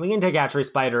fair. We can take Hatchery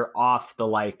Spider off the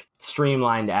like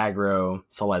streamlined aggro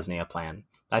Selesnya plan.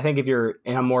 I think if you're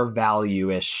in a more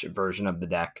value-ish version of the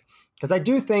deck, because I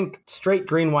do think straight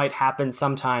green-white happens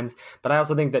sometimes, but I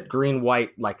also think that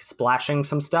green-white like splashing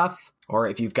some stuff, or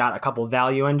if you've got a couple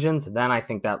value engines, then I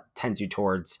think that tends you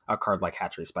towards a card like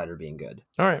Hatchery Spider being good.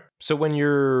 All right. So when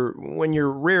you're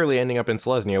rarely ending up in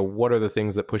Selesnya, what are the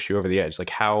things that push you over the edge?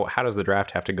 Like how does the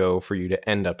draft have to go for you to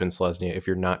end up in Selesnya if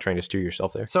you're not trying to steer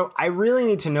yourself there? So I really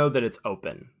need to know that it's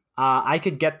open. I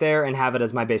could get there and have it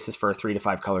as my basis for a 3 to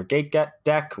 5 color gate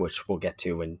deck, which we'll get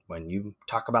to when you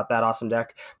talk about that awesome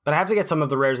deck. But I have to get some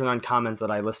of the rares and uncommons that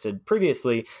I listed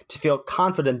previously to feel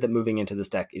confident that moving into this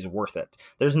deck is worth it.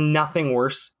 There's nothing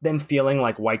worse than feeling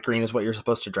like white-green is what you're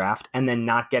supposed to draft and then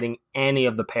not getting any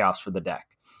of the payoffs for the deck.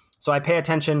 So I pay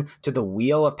attention to the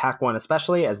wheel of pack 1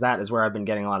 especially, as that is where I've been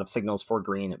getting a lot of signals for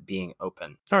green being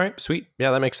open. All right, sweet. Yeah,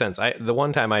 that makes sense. The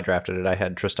one time I drafted it, I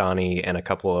had Tristani and a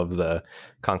couple of the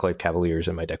Conclave Cavaliers,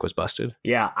 and my deck was busted.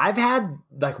 Yeah, I've had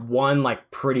like one like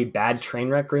pretty bad train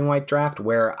wreck green-white draft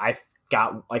where I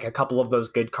got like a couple of those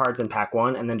good cards in pack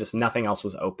 1 and then just nothing else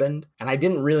was opened, and I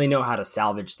didn't really know how to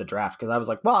salvage the draft because I was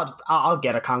like, well, I'll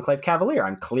get a Conclave Cavalier,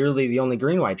 I'm clearly the only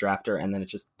green-white drafter, and then it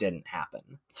just didn't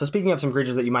happen. So speaking of some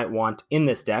creatures that you might want in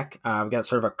this deck, we've got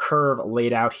sort of a curve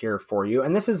laid out here for you,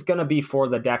 and this is going to be for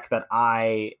the deck that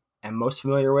I am most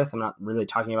familiar with. I'm not really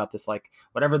talking about this like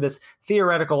whatever this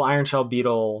theoretical Iron Shell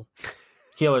Beetle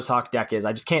Healer's Hawk deck is.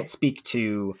 I just can't speak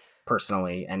to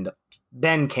personally, and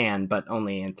Ben can, but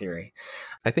only in theory.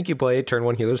 I think you play turn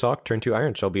 1 Healer's Hawk, turn 2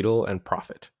 Iron Shell Beetle, and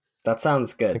profit. That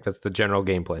sounds good. I think that's the general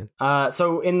game plan.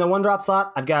 So in the 1-drop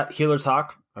slot, I've got Healer's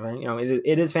Hawk. You know,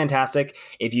 it is fantastic.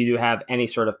 If you do have any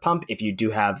sort of pump, if you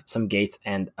do have some gates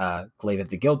and Glaive of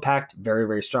the Guild Pact, very,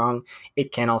 very strong.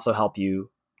 It can also help you,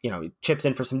 chips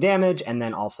in for some damage and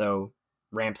then also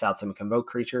ramps out some Convoke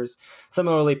creatures.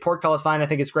 Similarly, Portcullis Vine I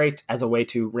think is great as a way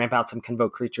to ramp out some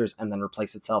Convoke creatures and then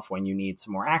replace itself when you need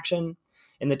some more action.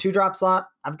 In the 2-drop slot,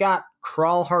 I've got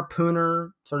Crawl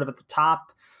Harpooner sort of at the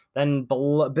top, then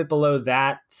a bit below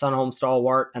that, Sunholm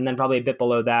Stalwart, and then probably a bit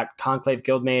below that, Conclave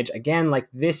Guildmage. Again, like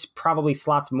this probably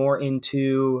slots more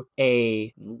into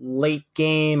a late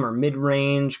game or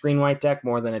mid-range green-white deck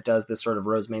more than it does this sort of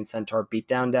Rosemane Centaur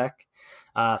beatdown deck.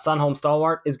 Sunholm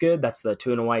Stalwart is good. That's the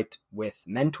 2-and-a-white with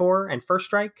Mentor and First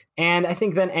Strike. And I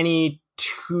think then any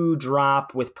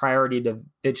 2-drop with priority to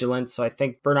Vigilance. So I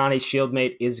think Vernani's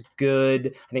Shieldmate is good.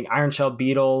 I think Iron Shell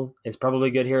Beetle is probably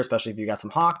good here, especially if you got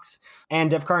some Hawks.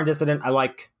 And Devkaran Dissident I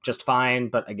like just fine,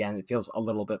 but again, it feels a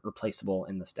little bit replaceable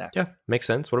in this deck. Yeah, makes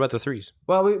sense. What about the 3s?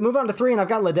 Well, we move on to 3, and I've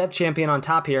got Ledev Champion on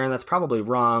top here, and that's probably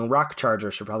wrong. Rock Charger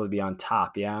should probably be on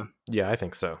top, yeah? Yeah, I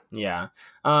think so. Yeah.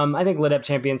 I think Ledev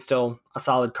Champion's still a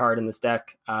solid card in this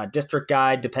deck. District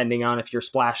Guide, depending on if you're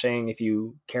splashing, if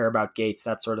you care about gates,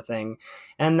 that sort of thing.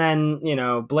 And then,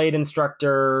 Blade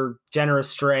Instructor, Generous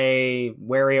Stray,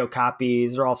 Wario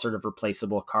Copies are all sort of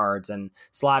replaceable cards and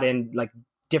slot in like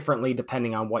differently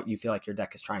depending on what you feel like your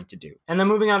deck is trying to do. And then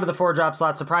moving on to the 4-drop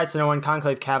slot, surprise to no one,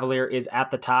 Conclave Cavalier is at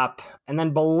the top. And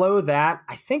then below that,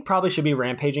 I think probably should be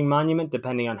Rampaging Monument,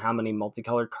 depending on how many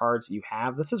multicolored cards you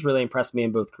have. This has really impressed me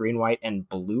in both green, white, and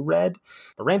blue-red.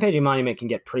 But Rampaging Monument can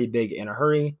get pretty big in a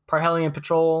hurry. Parhelion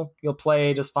Patrol, you'll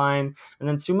play just fine. And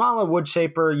then Sumala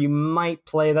Woodshaper, you might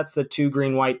play. That's the 2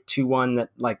 green, white, 2/1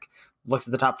 that like looks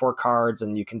at the top 4 cards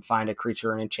and you can find a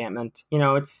creature and enchantment.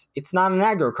 It's not an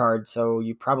aggro card, so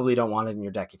you probably don't want it in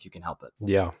your deck if you can help it.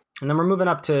 Yeah. And then we're moving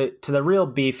up to the real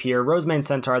beef here. Rosemane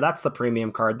Centaur, that's the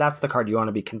premium card. That's the card you want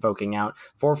to be convoking out.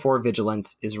 4/4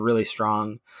 Vigilance is really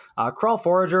strong. Crawl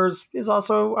Foragers is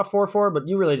also a 4/4, but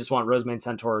you really just want Rosemane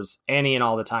Centaurs any and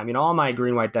all the time. All my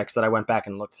green-white decks that I went back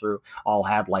and looked through all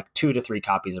had like 2 to 3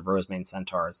 copies of Rosemane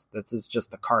Centaurs. This is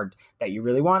just the card that you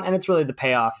really want, and it's really the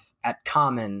payoff at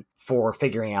common for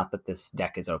figuring out that this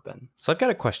deck is open. So I've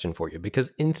got a question for you,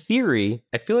 because in theory,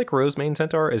 I feel like Rosemane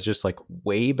Centaur is just like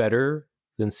way better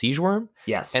than Siege Worm.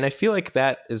 Yes. And I feel like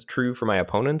that is true for my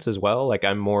opponents as well. Like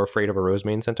I'm more afraid of a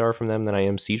Rosemane Centaur from them than I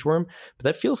am Siege Worm. But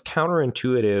that feels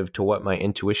counterintuitive to what my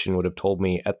intuition would have told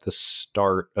me at the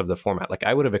start of the format. Like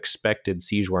I would have expected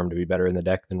Siege Worm to be better in the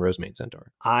deck than Rosemane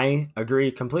Centaur. I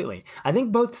agree completely. I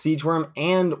think both Siege Worm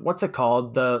and what's it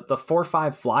called? The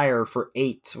 4/5 flyer for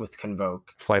 8 with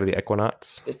Convoke. Flight of the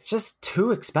Equinox. It's just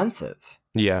too expensive.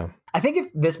 Yeah. I think if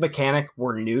this mechanic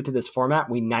were new to this format,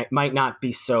 we might not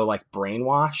be so like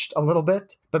brainwashed a little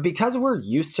bit. But because we're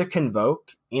used to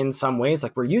Convoke in some ways,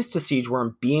 like we're used to Siege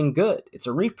Worm being good. It's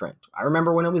a reprint. I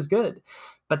remember when it was good.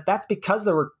 But that's because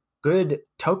there were good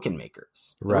token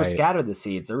makers. There was Scatter the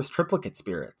Seeds. There was Triplicate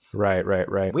Spirits. Right.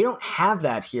 We don't have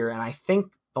that here. And I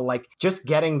think just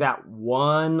getting that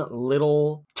one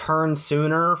little turn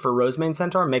sooner for Rosemane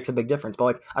Centaur makes a big difference. But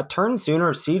like a turn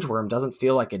sooner Siege Worm doesn't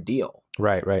feel like a deal.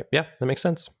 Right. Yeah, that makes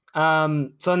sense.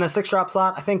 So in the 6-drop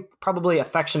slot, I think probably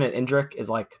Affectionate Indrik is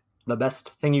like the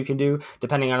best thing you can do,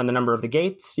 depending on the number of the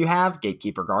gates you have.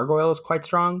 Gatekeeper Gargoyle is quite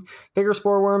strong. Vigor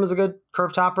Spore Worm is a good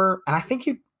curve topper. And I think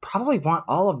you probably want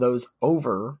all of those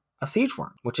over a Siege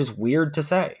Worm, which is weird to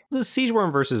say. The Siege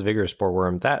Worm versus Vigor Spore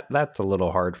Worm, that's a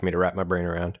little hard for me to wrap my brain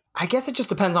around. I guess it just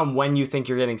depends on when you think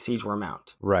you're getting Siege Worm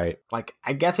out. Right. Like,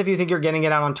 I guess if you think you're getting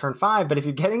it out on turn 5, but if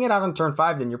you're getting it out on turn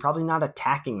 5, then you're probably not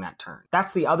attacking that turn.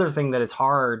 That's the other thing that is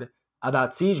hard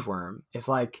about Siege Worm is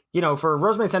like, you know, for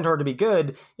Rosemary Centaur to be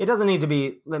good, it doesn't need to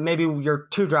be, maybe your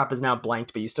 2-drop is now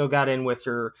blanked, but you still got in with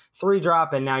your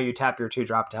 3-drop, and now you tap your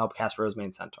 2-drop to help cast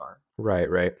Rosemary Centaur.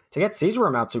 Right. To get Siege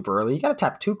Worm out super early, you got to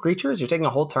tap 2 creatures. You're taking a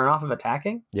whole turn off of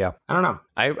attacking. Yeah. I don't know.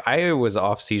 I was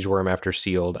off Siege Worm after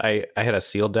Sealed. I had a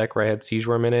Sealed deck where I had Siege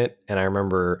Worm in it, and I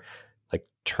remember like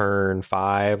turn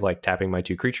 5, like tapping my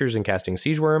 2 creatures and casting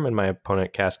Siege Worm, and my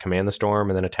opponent cast Command the Storm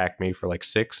and then attacked me for like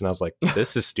 6, and I was like,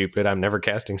 this is stupid. I'm never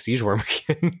casting Siege Worm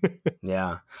again.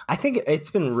 Yeah. I think it's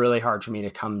been really hard for me to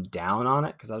come down on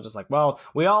it, because I was just like, well,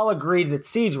 we all agreed that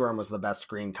Siege Worm was the best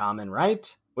green common,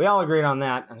 right? We all agreed on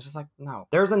that. And it's just like, no,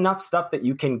 there's enough stuff that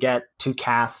you can get to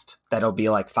cast that'll be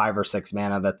like 5 or 6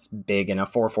 mana that's big in a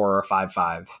 4/4 or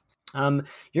 5/5.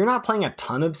 You're not playing a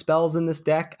ton of spells in this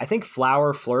deck. I think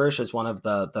Flower Flourish is one of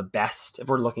the best, if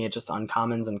we're looking at just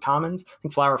uncommons and commons. I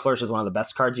think Flower Flourish is one of the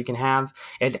best cards you can have.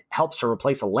 It helps to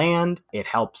replace a land. It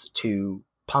helps to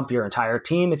pump your entire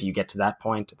team if you get to that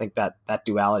point. I think that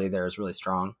duality there is really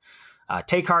strong.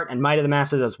 Take Heart and Might of the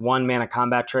Masses as 1-mana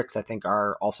combat tricks, I think,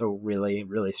 are also really,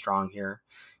 really strong here.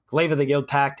 Glaive of the Guild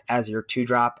Pact as your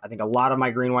 2-drop. I think a lot of my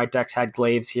green-white decks had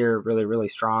glaives here. Really, really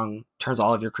strong. Turns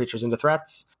all of your creatures into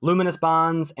threats. Luminous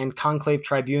Bonds and Conclave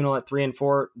Tribunal at 3 and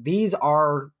 4. These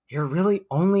are your really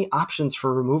only options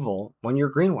for removal when you're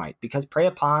green-white, because Prey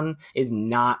Upon is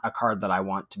not a card that I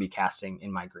want to be casting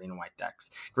in my green-white decks.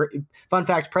 Fun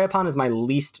fact, Prey Upon is my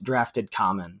least drafted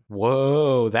common.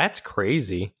 Whoa, that's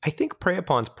crazy. I think Prey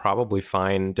Upon's probably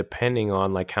fine depending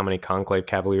on like how many Conclave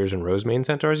Cavaliers and Rosemane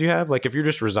Centaurs you have. Like if you're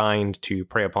just resigned to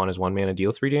Prey Upon as 1 mana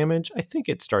deal 3 damage, I think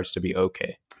it starts to be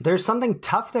okay. There's something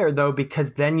tough there, though,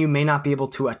 because then you may not be able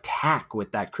to attack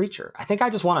with that creature. I think I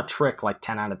just want to trick like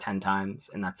 10 out of 10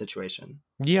 times in that situation.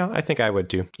 Yeah, I think I would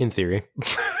too, in theory.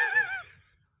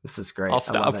 This is great. I'll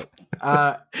stop. I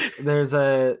love it. There's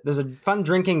a fun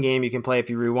drinking game you can play if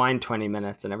you rewind 20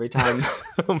 minutes, and every time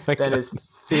that God. Is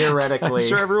theoretically... I'm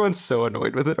sure everyone's so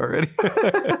annoyed with it already.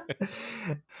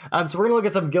 So we're going to look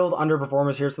at some guild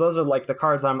underperformers here. So those are like the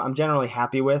cards I'm generally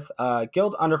happy with.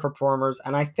 Guild underperformers,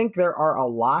 and I think there are a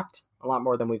lot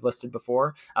more than we've listed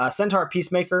before. Centaur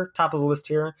Peacemaker, top of the list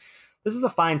here. This is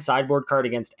a fine sideboard card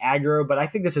against aggro, but I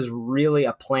think this is really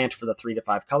a plant for the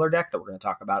 3-5 color deck that we're going to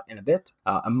talk about in a bit.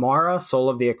 Amara, Soul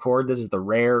of the Accord. This is the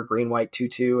rare green-white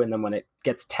 2/2, and then when it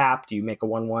gets tapped, you make a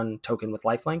 1/1 token with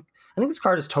lifelink. I think this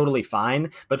card is totally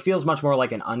fine, but feels much more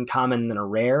like an uncommon than a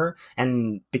rare,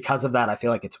 and because of that, I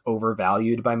feel like it's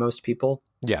overvalued by most people.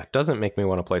 Yeah, it doesn't make me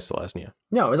want to play Selesnya.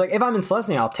 No, it's like if I'm in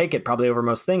Selesnya, I'll take it probably over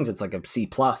most things. It's like a C+,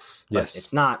 but yes.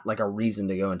 It's not like a reason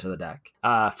to go into the deck.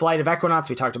 Flight of Equinox,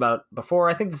 we talked about before.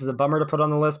 I think this is a bummer to put on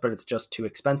the list, but it's just too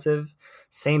expensive.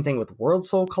 Same thing with World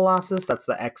Soul Colossus. That's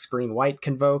the X green-white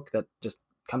Convoke that just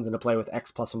comes into play with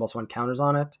X +1/+1 counters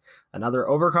on it. Another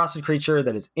overcosted creature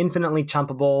that is infinitely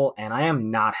chumpable, and I am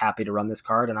not happy to run this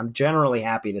card, and I'm generally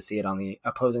happy to see it on the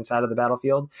opposing side of the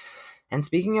battlefield. And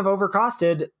speaking of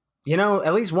overcosted, you know,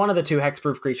 at least one of the 2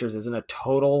 hexproof creatures isn't a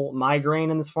total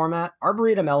migraine in this format.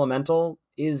 Arboretum Elemental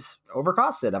is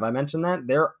overcosted. Have I mentioned that?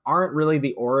 There aren't really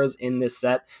the auras in this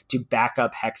set to back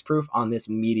up hexproof on this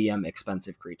medium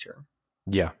expensive creature.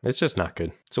 Yeah, it's just not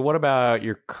good. So what about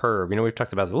your curve? You know, we've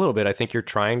talked about it a little bit. I think you're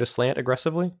trying to slant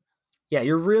aggressively. Yeah,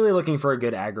 you're really looking for a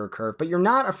good aggro curve, but you're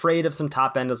not afraid of some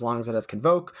top end as long as it has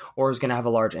Convoke or is going to have a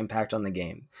large impact on the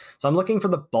game. So I'm looking for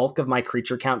the bulk of my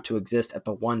creature count to exist at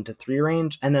the 1 to 3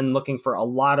 range, and then looking for a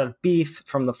lot of beef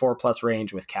from the 4+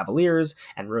 range with Cavaliers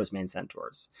and Rosemane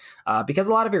Centaurs. Because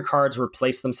a lot of your cards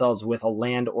replace themselves with a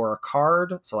land or a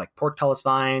card, so like Portcullis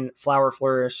Vine, Flower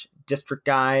Flourish, District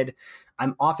Guide,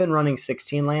 I'm often running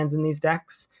 16 lands in these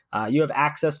decks. You have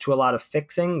access to a lot of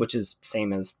fixing, which is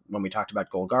same as when we talked about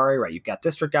Golgari, right? You've got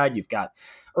District Guide, you've got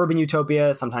Urban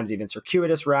Utopia, sometimes even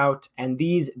Circuitous Route, and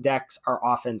these decks are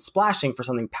often splashing for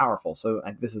something powerful. So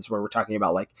this is where we're talking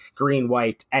about like green,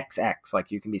 white, XX,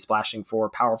 like you can be splashing for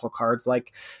powerful cards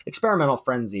like Experimental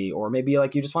Frenzy, or maybe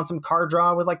like you just want some card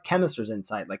draw with like Chemister's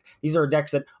Insight. Like these are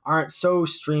decks that aren't so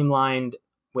streamlined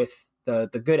with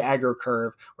the good aggro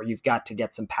curve where you've got to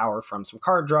get some power from some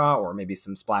card draw or maybe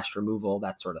some splashed removal,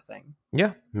 that sort of thing.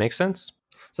 Yeah, makes sense.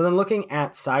 So then looking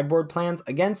at sideboard plans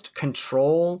against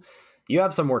control, you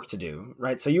have some work to do,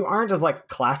 right? So you aren't as like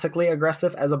classically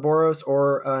aggressive as a Boros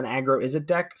or an aggro Izzet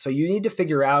deck. So you need to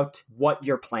figure out what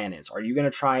your plan is. Are you going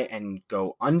to try and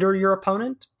go under your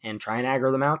opponent and try and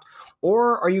aggro them out?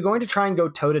 Or are you going to try and go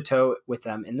toe-to-toe with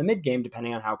them in the mid-game,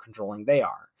 depending on how controlling they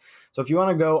are? So if you want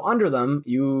to go under them,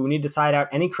 you need to side out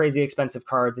any crazy expensive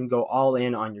cards and go all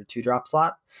in on your 2-drop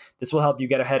slot. This will help you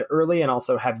get ahead early and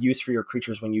also have use for your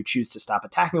creatures when you choose to stop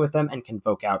attacking with them and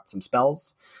convoke out some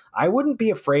spells. I wouldn't be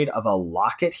afraid of a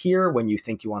Locket here when you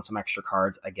think you want some extra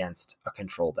cards against a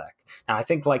control deck. Now, I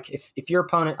think like if your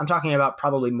opponent, I'm talking about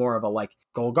probably more of a like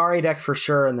Golgari deck for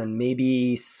sure, and then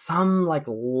maybe some like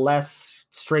less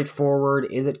straightforward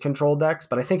is it control decks,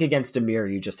 but I think against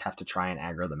Dimir, you just have to try and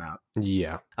aggro them out.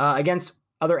 Yeah. Against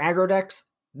other aggro decks,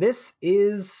 this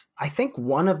is, I think,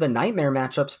 one of the nightmare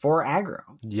matchups for aggro.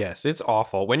 Yes, it's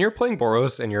awful. When you're playing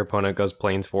Boros and your opponent goes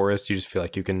Plains Forest, you just feel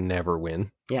like you can never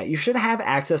win. Yeah, you should have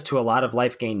access to a lot of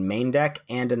life gain main deck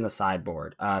and in the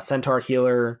sideboard. Centaur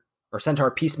Healer or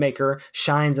Centaur Peacemaker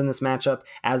shines in this matchup,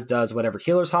 as does whatever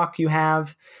Healer's Hawk you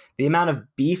have. The amount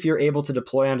of beef you're able to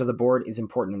deploy onto the board is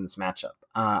important in this matchup.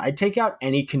 I'd take out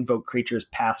any convoke creatures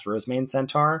past Rosemane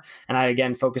Centaur, and I'd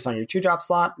again focus on your 2-drop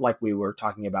slot, like we were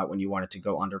talking about when you wanted to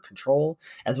go under control,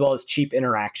 as well as cheap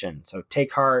interaction. So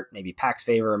Take Heart, maybe Pax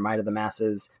Favor, Might of the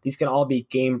Masses. These can all be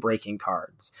game-breaking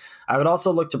cards. I would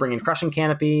also look to bring in Crushing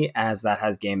Canopy, as that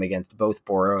has game against both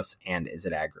Boros and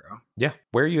Izzet Aggro. Yeah.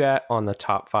 Where are you at on the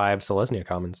top 5 Selesnya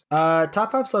commons?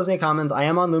 Top 5 Selesnya commons. I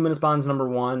am on Luminous Bonds number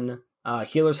 1,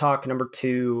 Healer's Hawk number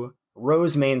 2,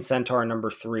 Rosemane Centaur number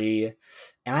 3,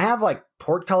 and I have like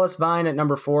Portcullis Vine at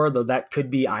number 4, though that could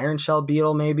be Iron Shell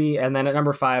Beetle maybe, and then at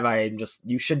number 5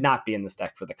 you should not be in this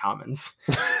deck for the commons.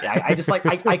 Yeah, I just like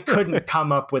I couldn't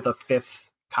come up with a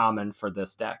 5th common for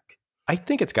this deck. I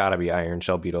think it's got to be Iron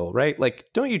Shell Beetle, right? Like,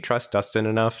 don't you trust Dustin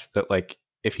enough that like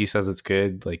if he says it's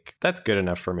good, like that's good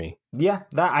enough for me? Yeah,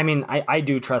 I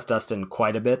do trust Dustin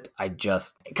quite a bit. I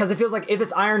just, because it feels like if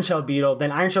it's Iron Shell Beetle,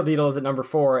 then Iron Shell Beetle is at number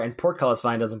 4 and Portcullis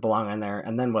Vine doesn't belong in there.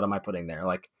 And then what am I putting there?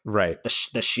 Like, right.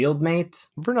 The Shield Mate?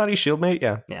 Vernati Shield Mate,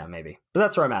 yeah. Yeah, maybe. But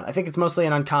that's where I'm at. I think it's mostly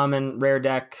an uncommon, rare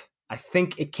deck. I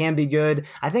think it can be good.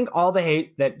 I think all the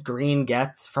hate that green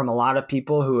gets from a lot of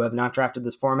people who have not drafted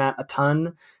this format a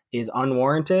ton is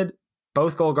unwarranted.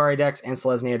 Both Golgari decks and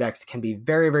Selesnya decks can be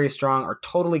very, very strong, are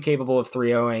totally capable of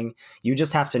 3-0ing. You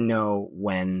just have to know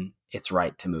when it's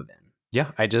right to move in.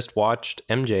 Yeah, I just watched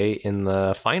MJ in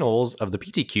the finals of the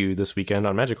PTQ this weekend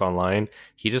on Magic Online.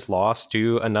 He just lost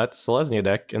to a nuts Selesnya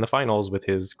deck in the finals with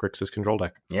his Grixis control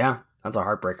deck. Yeah, that's a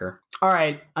heartbreaker. All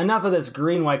right, enough of this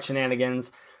green-white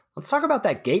shenanigans. Let's talk about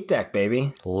that gate deck,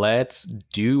 baby. Let's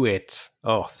do it.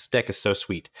 Oh, this deck is so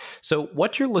sweet. So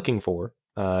what you're looking for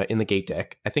in the gate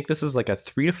deck, I think this is like a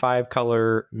 3 to 5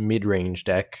 color mid-range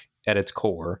deck at its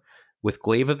core with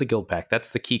Glaive of the Guild Pack. That's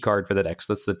the key card for the deck.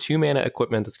 So that's the 2 mana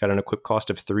equipment that's got an equip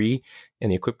cost of 3,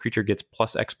 and the equipped creature gets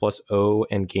 +X+O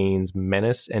and gains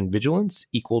Menace and Vigilance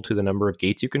equal to the number of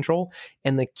gates you control.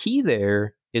 And the key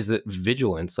there is that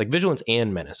Vigilance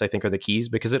and Menace, I think, are the keys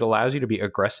because it allows you to be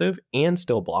aggressive and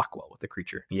still block well with the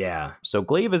creature. Yeah. So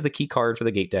Glaive is the key card for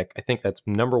the gate deck. I think that's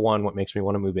number 1, what makes me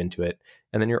want to move into it.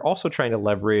 And then you're also trying to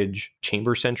leverage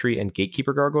Chamber Sentry and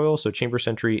Gatekeeper Gargoyle. So Chamber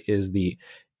Sentry is the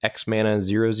X mana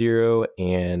 0/0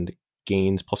 and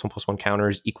gains +1/+1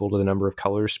 counters equal to the number of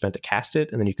colors spent to cast it.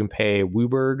 And then you can pay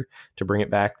Wooburg to bring it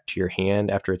back to your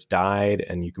hand after it's died.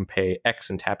 And you can pay X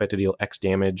and tap it to deal X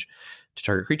damage to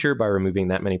target creature by removing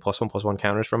that many +1/+1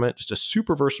 counters from it. Just a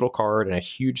super versatile card and a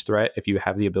huge threat if you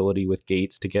have the ability with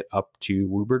gates to get up to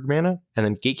Wooburg mana. And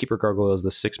then Gatekeeper Gargoyle is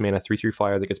the 6 mana 3/3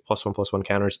 flyer that gets +1/+1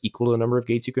 counters equal to the number of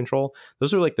gates you control.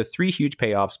 Those are like the 3 huge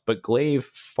payoffs, but Glaive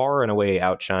far and away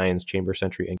outshines Chamber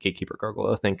Sentry and Gatekeeper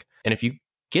Gargoyle, I think. And if you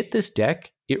get this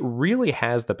deck, it really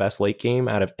has the best late game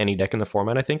out of any deck in the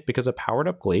format, I think, because a powered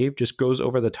up Glaive just goes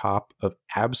over the top of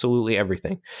absolutely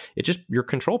everything. It just, your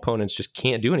control opponents just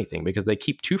can't do anything because they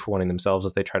keep 2-for-1ing themselves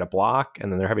if they try to block,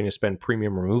 and then they're having to spend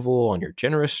premium removal on your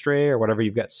Generous Stray or whatever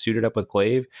you've got suited up with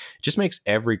Glaive. It just makes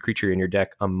every creature in your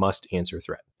deck a must answer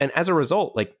threat. And as a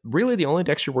result, like really the only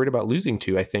decks you're worried about losing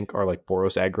to, I think, are like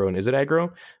Boros aggro and Izzet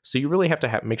aggro. So you really have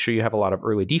to make sure you have a lot of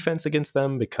early defense against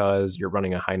them because you're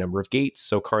running a high number of gates.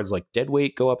 So cards like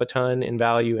Deadweight go up a ton in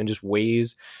value and just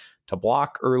ways to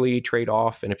block early, trade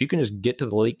off. And if you can just get to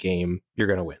the late game, you're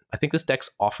going to win. I think this deck's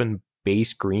often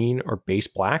base green or base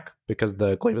black because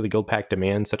the Glaive of the Guild Pack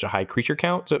demands such a high creature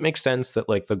count. So it makes sense that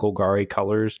like the Golgari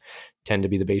colors tend to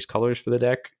be the base colors for the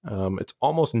deck. It's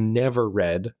almost never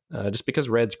red, just because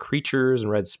red's creatures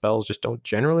and red spells just don't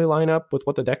generally line up with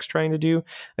what the deck's trying to do.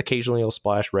 Occasionally you'll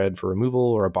splash red for removal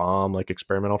or a bomb like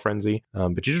Experimental Frenzy,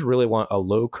 but you just really want a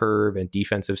low curve and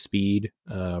defensive speed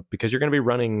because you're going to be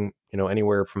running,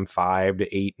 anywhere from 5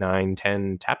 to 8, 9,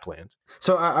 10 tap lands.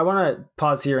 So I want to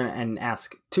pause here and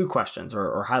ask 2 questions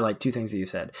or highlight 2 things that you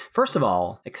said. First First of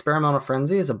all, Experimental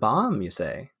Frenzy is a bomb, you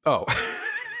say? Oh,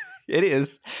 it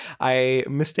is. I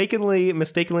mistakenly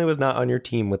was not on your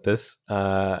team with this.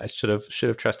 I should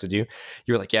have trusted you.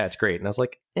 You were like, yeah, it's great. And I was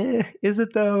like, is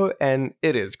it though? And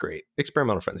it is great.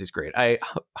 Experimental Frenzy is great.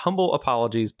 Humble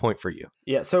apologies, point for you.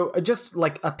 Yeah, so just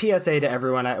like a PSA to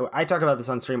everyone, I talk about this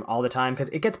on stream all the time because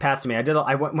it gets past me.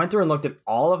 I went through and looked at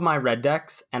all of my red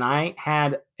decks, and I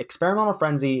had Experimental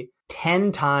Frenzy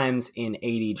 10 times in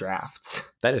 80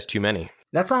 drafts. That is too many.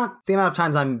 That's not the amount of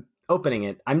times I'm opening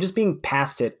it. I'm just being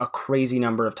past it a crazy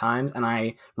number of times, and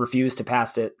I refuse to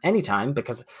pass it anytime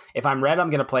because if I'm red, I'm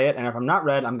going to play it, and if I'm not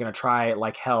red, I'm going to try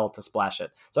like hell to splash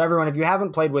it. So everyone, if you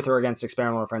haven't played with or against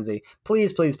Experimental Frenzy,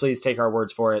 please, please, please take our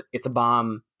words for it. It's a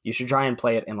bomb. You should try and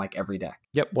play it in like every deck.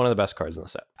 Yep, one of the best cards in the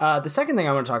set. The second thing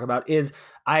I want to talk about is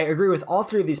I agree with all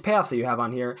three of these payoffs that you have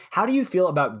on here. How do you feel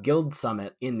about Guild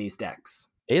Summit in these decks?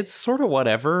 It's sort of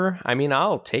whatever. I mean,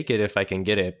 I'll take it if I can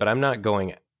get it, but I'm not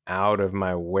going out of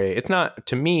my way. It's not,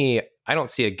 to me, I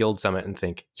don't see a Guild Summit and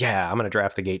think, yeah, I'm going to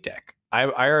draft the Gate deck. I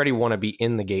already want to be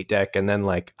in the Gate deck, and then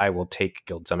like I will take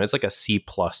Guild Summit. It's like a C+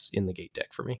 in the Gate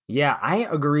deck for me. Yeah, I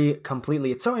agree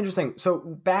completely. It's so interesting.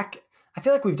 So I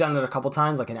feel like we've done it a couple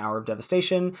times, like in Hour of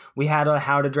Devastation. We had a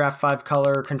How to Draft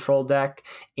 5-color control deck.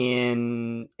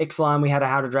 In Ixalan, we had a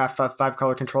How to Draft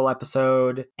 5-color control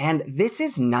episode. And this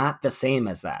is not the same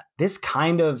as that. This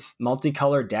kind of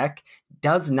multicolor deck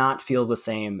does not feel the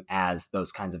same as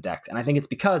those kinds of decks. And I think it's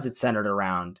because it's centered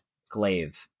around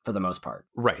Glaive for the most part.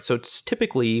 Right. So it's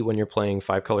typically when you're playing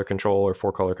 5-color control or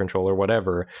 4-color control or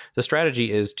whatever, the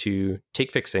strategy is to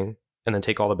take fixing, and then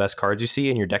take all the best cards you see,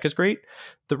 and your deck is great.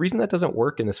 The reason that doesn't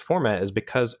work in this format is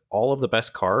because all of the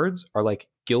best cards are like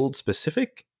guild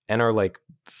specific and are like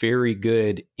very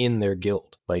good in their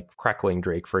guild. Like Crackling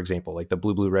Drake, for example, like the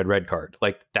blue, red card.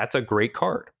 Like that's a great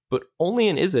card, but only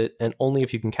in Is It, and only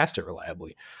if you can cast it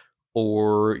reliably.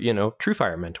 Or, True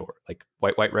Fire Mentor, like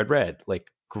white, red, like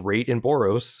great in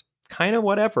Boros, kind of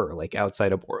whatever, like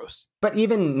outside of Boros. But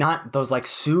even not those like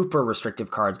super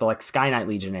restrictive cards, but like Sky Knight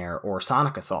Legionnaire or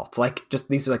Sonic Assault, like just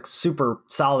these are like super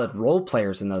solid role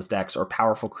players in those decks or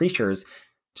powerful creatures.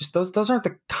 Just those aren't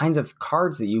the kinds of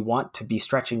cards that you want to be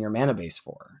stretching your mana base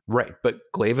for. Right, but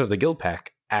Glaive of the Guild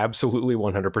Pack absolutely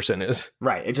 100% is.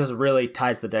 Right, it just really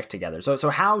ties the deck together. So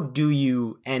how do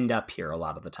you end up here a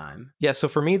lot of the time? Yeah, so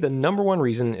for me, the number one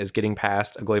reason is getting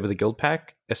past a Glaive of the Guild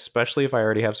Pack, especially if I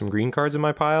already have some green cards in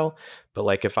my pile. But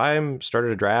like if I'm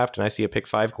started a draft and I see a pick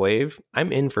 5 Glaive,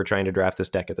 I'm in for trying to draft this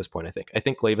deck at this point, I think. I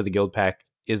think Glaive of the Guild Pack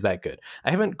is that good.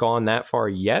 I haven't gone that far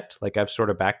yet. Like I've sort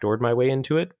of backdoored my way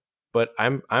into it. But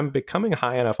I'm becoming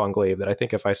high enough on Glaive that I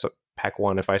think if I saw pack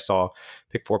 1, if I saw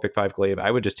pick 4, pick 5 Glaive,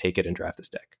 I would just take it and draft this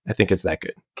deck. I think it's that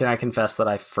good. Can I confess that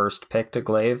I first picked a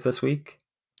Glaive this week?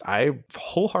 I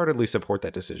wholeheartedly support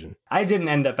that decision. I didn't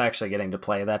end up actually getting to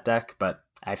play that deck, but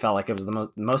I felt like it was the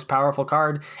most powerful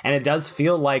card, and it does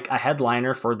feel like a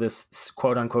headliner for this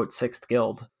quote-unquote 6th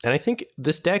guild. And I think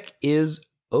this deck is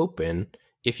open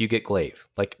if you get Glaive.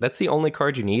 Like that's the only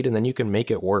card you need, and then you can make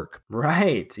it work.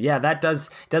 Right. Yeah, that does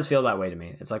feel that way to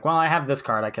me. It's like, well, I have this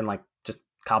card, I can like just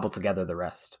cobble together the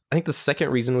rest. I think the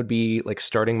second reason would be like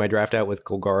starting my draft out with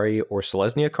Golgari or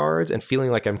Selesnya cards and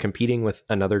feeling like I'm competing with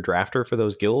another drafter for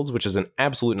those guilds, which is an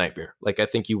absolute nightmare. Like I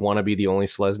think you want to be the only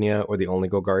Selesnya or the only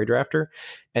Golgari drafter.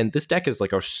 And this deck is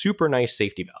like a super nice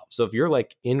safety valve. So if you're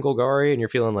like in Golgari and you're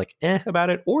feeling like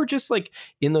about it, or just like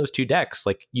in those two decks,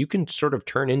 like you can sort of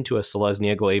turn into a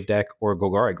Selesnya Glaive deck or a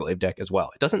Golgari Glaive deck as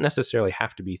well. It doesn't necessarily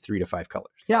have to be 3 to 5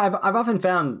 colors. Yeah, I've often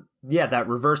found, that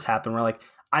reverse happen where like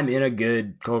I'm in a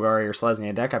good Golgari or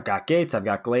Selesnya deck. I've got Gates, I've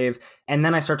got Glaive, and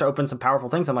then I start to open some powerful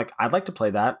things. I'm like, I'd like to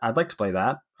play that.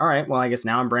 All right, well, I guess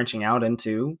now I'm branching out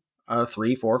into a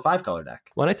 3, 4, 5 color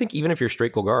deck. Well, and I think even if you're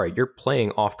straight Golgari, you're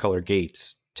playing off-color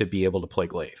Gates to be able to play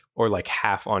Glaive, or like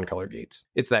half on-color Gates.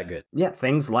 It's that good. Yeah,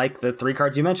 things like the 3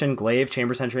 cards you mentioned, Glaive,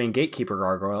 Chamber Sentry, and Gatekeeper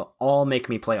Gargoyle, all make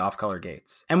me play off-color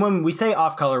Gates. And when we say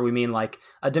off-color, we mean like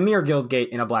a Dimir Guild Gate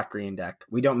in a black-green deck.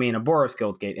 We don't mean a Boros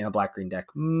Guild Gate in a black-green deck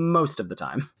most of the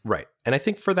time. Right. And I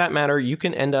think for that matter, you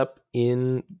can end up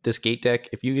in this Gate deck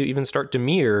if you even start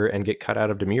Dimir and get cut out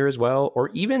of Dimir as well, or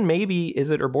even maybe Is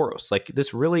It or Boros. Like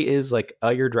this really is like,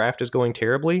 your draft is going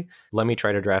terribly. Let me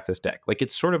try to draft this deck. Like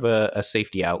it's sort of a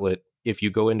safety outlet if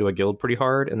you go into a guild pretty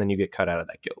hard and then you get cut out of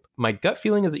that guild. My gut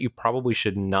feeling is that you probably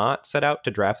should not set out to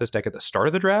draft this deck at the start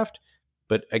of the draft,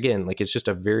 But again, like it's just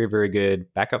a very, very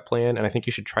good backup plan. And I think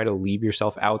you should try to leave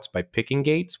yourself outs by picking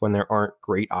gates when there aren't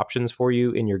great options for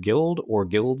you in your guild or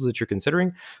guilds that you're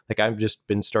considering. Like I've just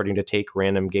been starting to take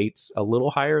random gates a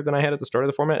little higher than I had at the start of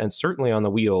the format. And certainly on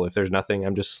the wheel, if there's nothing,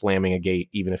 I'm just slamming a gate,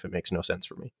 even if it makes no sense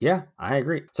for me. Yeah, I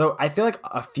agree. So I feel like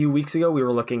a few weeks ago, we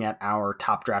were looking at our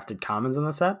top drafted commons in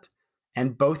the set,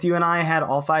 and both you and I had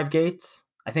all 5 gates.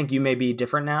 I think you may be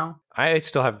different now. I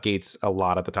still have gates a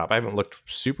lot at the top. I haven't looked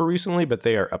super recently, but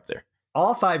they are up there.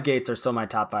 All 5 gates are still my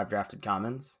top 5 drafted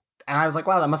commons. And I was like,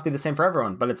 wow, that must be the same for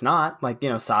everyone. But it's not. Like,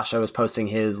 Sasha was posting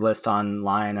his list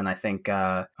online, and I think,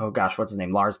 what's his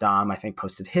name? Lars Dom, I think,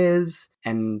 posted his.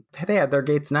 And they had their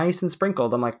gates nice and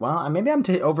sprinkled. I'm like, well, maybe I'm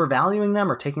overvaluing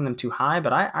them or taking them too high,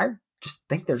 but I just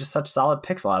think they're just such solid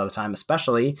picks a lot of the time,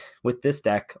 especially with this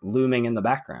deck looming in the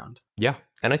background. Yeah.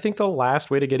 And I think the last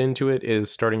way to get into it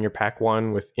is starting your pack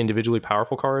 1 with individually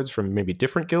powerful cards from maybe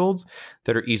different guilds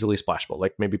that are easily splashable.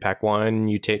 Like maybe pack 1,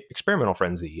 you take Experimental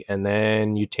Frenzy, and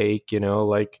then you take,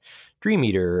 like Dream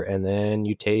Eater, and then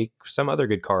you take some other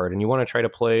good card, and you want to try to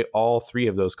play all 3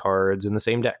 of those cards in the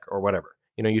same deck or whatever.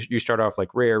 You start off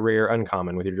like rare,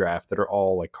 uncommon with your draft that are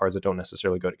all like cards that don't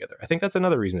necessarily go together. I think that's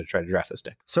another reason to try to draft this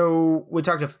deck. So we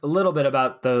talked a little bit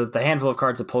about the handful of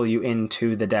cards that pull you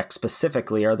into the deck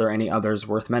specifically. Are there any others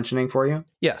worth mentioning for you?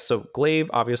 Yeah, so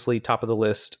Glaive, obviously top of the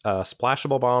list.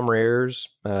 Splashable Bomb rares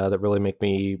that really make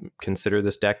me consider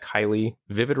this deck highly.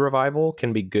 Vivid Revival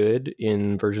can be good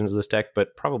in versions of this deck,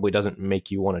 but probably doesn't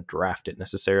make you want to draft it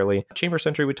necessarily. Chamber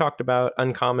Sentry we talked about.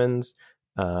 Uncommons.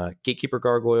 Gatekeeper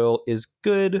Gargoyle is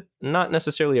good, not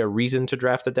necessarily a reason to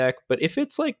draft the deck, but if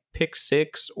it's like pick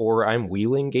 6 or I'm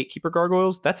wheeling Gatekeeper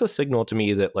Gargoyles, that's a signal to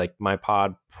me that like my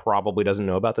pod probably doesn't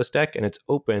know about this deck and it's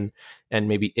open, and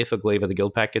maybe if a Glaive of the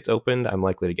Guild Pack gets opened, I'm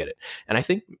likely to get it. And I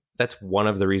think that's one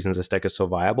of the reasons this deck is so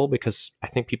viable, because I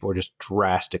think people are just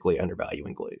drastically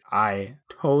undervaluing Glaive. I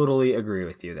totally agree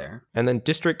with you there. And then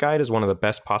District Guide is one of the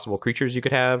best possible creatures you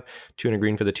could have. 2 and a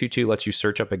green for the 2/2 lets you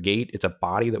search up a gate. It's a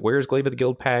body that wears Glaive of the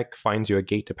Guild Pack, finds you a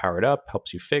gate to power it up,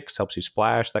 helps you fix, helps you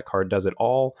splash. That card does it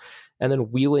all. And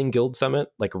then Wheeling Guild Summit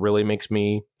like really makes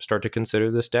me start to consider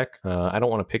this deck. I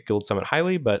don't want to pick Guild Summit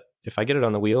highly, but if I get it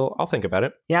on the wheel, I'll think about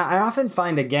it. Yeah, I often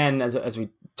find, again, as we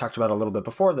talked about a little bit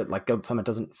before, that like Guild Summit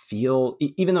doesn't feel,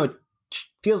 even though it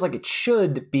feels like it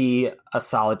should be a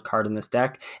solid card in this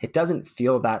deck, it doesn't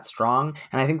feel that strong.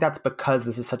 And I think that's because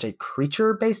this is such a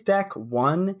creature-based deck,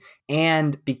 one,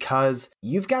 and because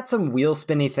you've got some wheel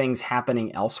spinny things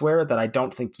happening elsewhere that I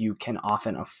don't think you can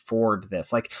often afford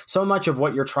this. Like, so much of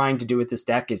what you're trying to do with this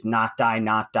deck is not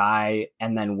die,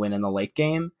 and then win in the late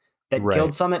game. That right.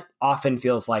 Guild Summit often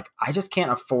feels like, I just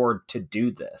can't afford to do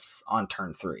this on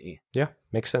turn 3. Yeah,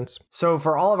 makes sense. So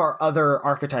for all of our other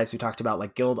archetypes we talked about,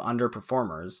 like guild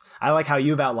underperformers, I like how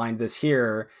you've outlined this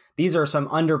here. These are some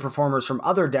underperformers from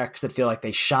other decks that feel like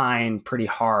they shine pretty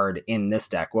hard in this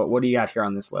deck. What do you got here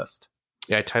on this list?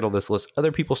 Yeah, I titled this list,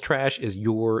 Other People's Trash is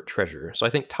Your Treasure. So I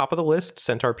think top of the list,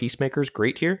 Centaur Peacemaker is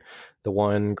great here. The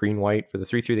 1 green-white for the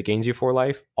 3/3 that gains you 4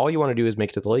 life. All you want to do is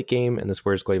make it to the late game, and this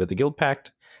wears Glaive of the Guild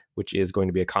Pact, which is going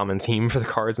to be a common theme for the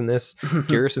cards in this.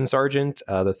 Garrison Sergeant,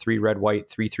 the 3 red-white,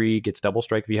 3/3 gets double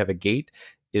strike if you have a gate,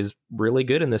 is really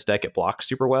good in this deck. It blocks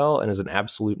super well and is an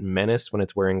absolute menace when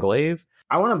it's wearing Glaive.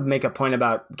 I want to make a point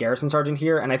about Garrison Sergeant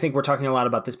here, and I think we're talking a lot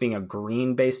about this being a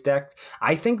green-based deck.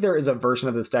 I think there is a version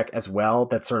of this deck as well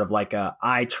that's sort of like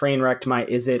I train wrecked my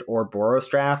Izzet or Boros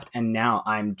draft, and now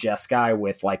I'm Jeskai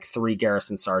with like 3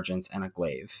 Garrison Sergeants and a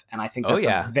Glaive. And I think that's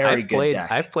a very good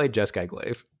deck. I've played Jeskai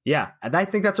Glaive. Yeah, and I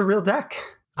think that's a real deck.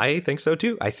 I think so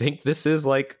too. I think this is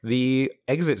like the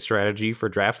exit strategy for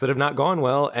drafts that have not gone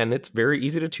well, and it's very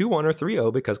easy to 2-1 or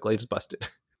 3-0 because Glaive's busted.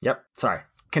 Yep. Sorry.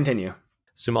 Continue.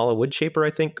 Sumala Woodshaper, I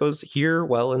think, goes here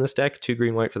well in this deck. 2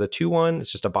 green-white for the 2/1.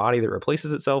 It's just a body that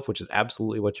replaces itself, which is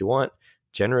absolutely what you want.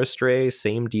 Generous Stray,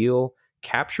 same deal.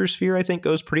 Capture Sphere, I think,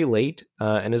 goes pretty late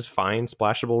and is fine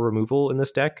splashable removal in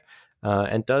this deck.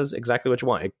 And does exactly what you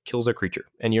want. It kills a creature,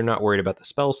 and you're not worried about the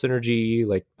spell synergy,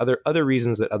 like other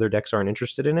reasons that other decks aren't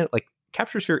interested in it. Like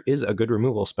Capture Sphere is a good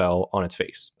removal spell on its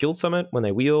face. Guild Summit, when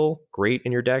they wheel, great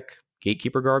in your deck.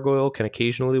 Gatekeeper Gargoyle can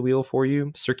occasionally wheel for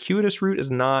you. Circuitous Route is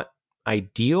not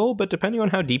ideal, but depending on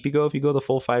how deep you go, if you go the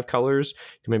full 5 colors,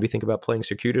 you can maybe think about playing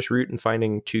Circuitous Route and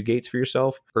finding 2 gates for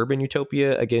yourself. Urban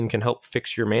Utopia, again, can help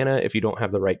fix your mana if you don't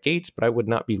have the right gates, but I would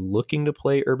not be looking to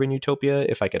play Urban Utopia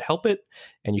if I could help it,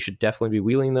 and you should definitely be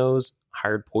wheeling those.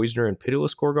 Hired Poisoner and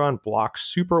Pitiless Gorgon block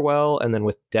super well, and then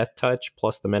with Death Touch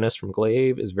plus the Menace from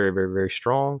Glaive is very, very, very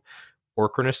strong.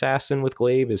 Orcrin Assassin with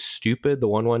Glaive is stupid, the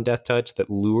 1/1 death touch that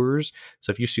lures.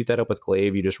 So if you suit that up with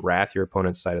Glaive, you just wrath your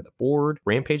opponent's side of the board.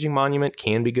 Rampaging Monument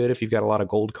can be good if you've got a lot of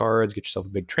gold cards. Get yourself a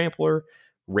big Trampler.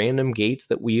 Random gates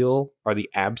that wheel are the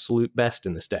absolute best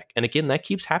in this deck. And again, that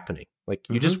keeps happening. Like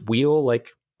you just wheel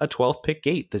like a 12th pick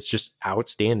gate that's just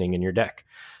outstanding in your deck.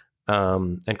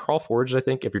 And Crawl Forged, I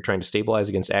think, if you're trying to stabilize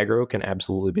against aggro, can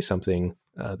absolutely be something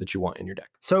that you want in your deck.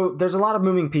 So there's a lot of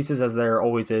moving pieces, as there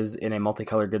always is in a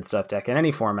multicolored good stuff deck in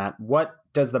any format. What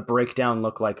does the breakdown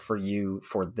look like for you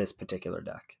for this particular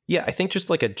deck? Yeah, I think just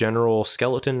like a general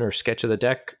skeleton or sketch of the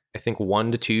deck. I think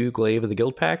 1 to 2 Glaive of the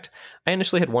Guild Pact. I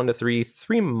initially had 1 to 3.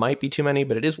 3 might be too many,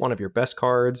 but it is one of your best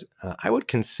cards. I would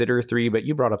consider 3, but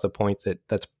you brought up the point that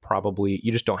that's probably,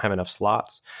 you just don't have enough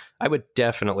slots. I would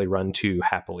definitely run 2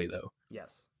 happily, though.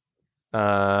 Yes.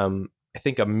 I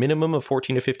think a minimum of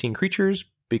 14 to 15 creatures,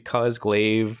 because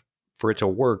Glaive, for it to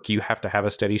work, you have to have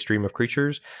a steady stream of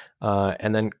creatures.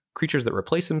 And then creatures that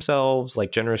replace themselves,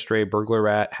 like Generous Stray, Burglar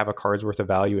Rat, have a card's worth of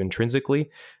value intrinsically,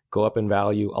 go up in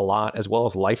value a lot, as well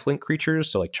as lifelink creatures.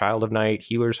 So like Child of Night,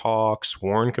 Healer's Hawk,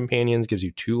 Sworn Companions gives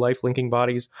you 2 lifelinking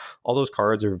bodies. All those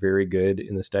cards are very good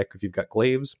in this deck if you've got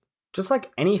Glaives. Just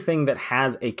like anything that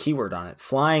has a keyword on it.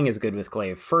 Flying is good with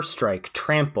Glaive. First Strike,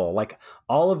 Trample, like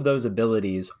all of those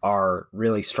abilities are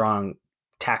really strong,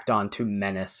 tacked on to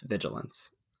Menace,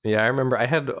 Vigilance. Yeah, I remember I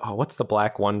had, what's the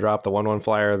black 1-drop, the 1/1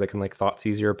 flyer that can like thought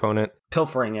seize your opponent?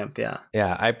 Pilfering Imp, yeah.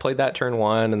 Yeah, I played that turn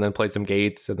 1 and then played some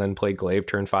gates and then played Glaive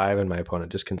turn 5, and my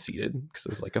opponent just conceded because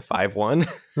it was like a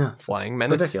 5/1 flying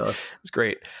menace. Ridiculous. It's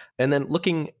great. And then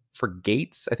looking for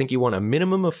gates, I think you want a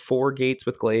minimum of 4 gates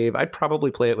with Glaive. I'd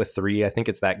probably play it with 3. I think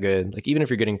it's that good. Like even if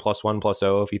you're getting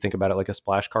 +1/+0, if you think about it like a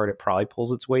splash card, it probably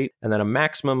pulls its weight. And then a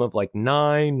maximum of like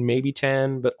 9, maybe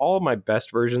 10. But all of my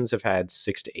best versions have had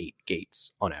 6 to 8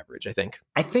 gates on average, I think.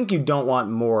 I think you don't want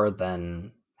more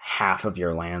than half of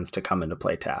your lands to come into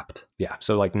play tapped. Yeah,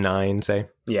 so like 9, say.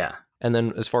 Yeah. And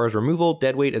then as far as removal,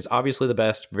 Deadweight is obviously the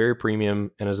best, very premium,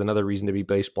 and is another reason to be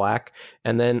base black.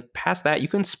 And then past that, you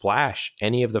can splash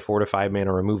any of the 4 to 5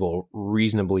 mana removal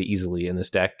reasonably easily in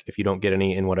this deck if you don't get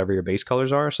any in whatever your base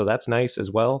colors are. So that's nice as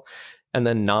well. And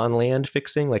then non-land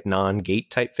fixing, like non-gate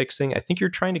type fixing, I think you're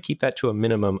trying to keep that to a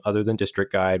minimum other than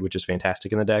District Guide, which is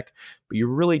fantastic in the deck. But you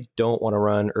really don't want to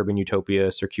run Urban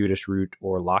Utopia, Circuitous Route,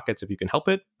 or Lockets if you can help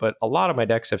it. But a lot of my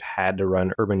decks have had to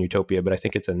run Urban Utopia, but I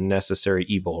think it's a necessary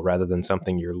evil rather than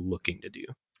something you're looking to do.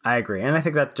 I agree. And I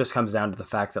think that just comes down to the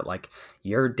fact that like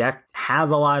your deck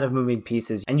has a lot of moving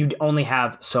pieces and you only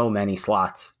have so many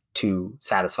slots to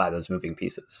satisfy those moving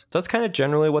pieces. So that's kind of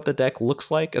generally what the deck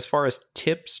looks like. As far as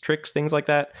tips, tricks, things like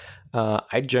that,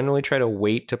 I generally try to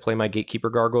wait to play my Gatekeeper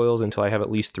Gargoyles until I have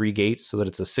at least 3 gates so that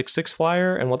it's a 6/6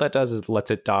 flyer. And what that does is lets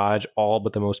it dodge all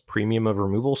but the most premium of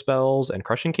removal spells and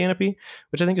Crushing Canopy,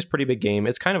 which I think is pretty big game.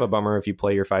 It's kind of a bummer if you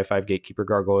play your 5/5 Gatekeeper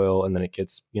Gargoyle and then it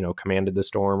gets, Commanded the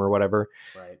Storm or whatever.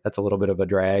 Right. That's a little bit of a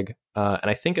drag. And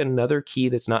I think another key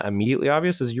that's not immediately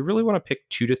obvious is you really want to pick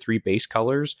 2 to 3 base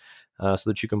colors so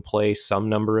that you can play some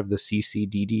number of the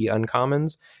CCDD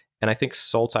uncommons. And I think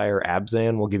Sultai or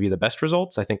Abzan will give you the best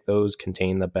results. I think those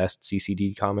contain the best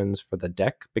CCD commons for the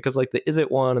deck because like the Izzet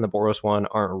one and the Boros one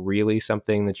aren't really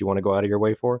something that you want to go out of your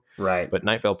way for. Right. But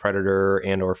Nightveil Predator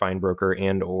and or Fine Broker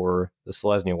and or the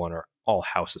Selesnya one are all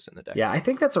houses in the deck. Yeah, I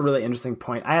think that's a really interesting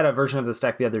point. I had a version of this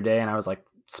deck the other day and I was like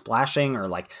splashing or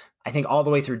like, I think all the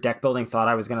way through deck building thought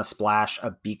I was going to splash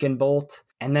a Beacon Bolt.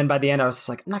 And then by the end, I was just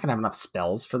like, I'm not going to have enough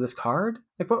spells for this card.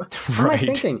 Like, what am I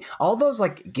thinking? All those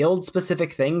like guild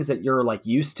specific things that you're like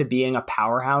used to being a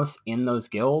powerhouse in those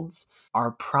guilds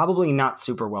are probably not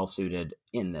super well suited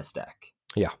in this deck.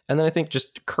 Yeah. And then I think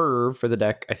just curve for the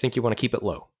deck, I think you want to keep it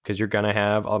low because you're going to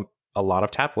have a lot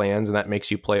of tap lands and that makes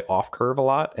you play off curve a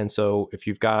lot. And so if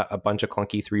you've got a bunch of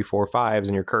clunky 3, 4, 5s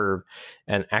in your curve,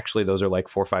 and actually those are like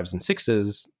 4, 5s and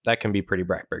 6s, that can be pretty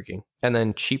backbreaking. And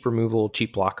then cheap removal,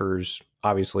 cheap blockers,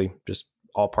 obviously just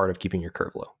all part of keeping your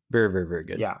curve low. Very, very, very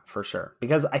good. Yeah, for sure.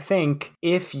 Because I think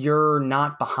if you're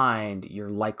not behind, you're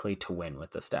likely to win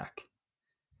with this deck.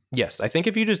 Yes, I think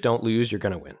if you just don't lose, you're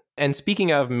going to win. And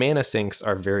speaking of, mana sinks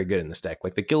are very good in this deck.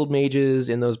 Like the Guild Mages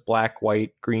in those black,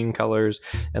 white, green colors,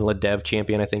 and Ladev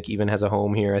Champion, I think, even has a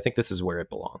home here. I think this is where it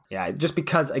belongs. Yeah, just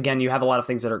because, again, you have a lot of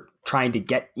things that are trying to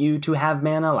get you to have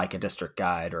mana, like a District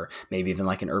Guide or maybe even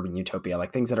like an Urban Utopia,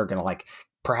 like things that are going to like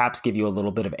perhaps give you a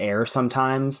little bit of air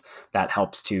sometimes. That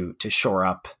helps to shore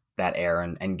up that air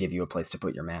and give you a place to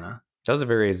put your mana. That was a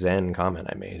very zen comment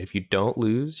I made. If you don't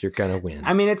lose, you're going to win.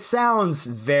 I mean, it sounds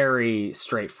very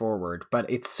straightforward, but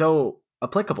it's so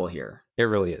applicable here. It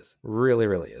really is. Really,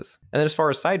 really is. And then as far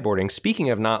as sideboarding,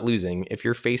 speaking of not losing, if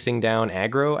you're facing down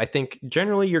aggro, I think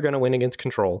generally you're going to win against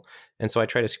control. And so I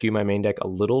try to skew my main deck a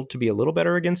little to be a little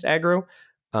better against aggro.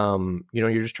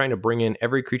 You're just trying to bring in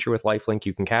every creature with lifelink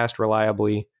you can cast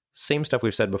reliably. Same stuff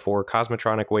we've said before.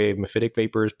 Cosmotronic Wave, Mephitic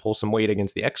Vapors, pull some weight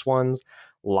against the X1s.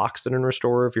 Loxodon and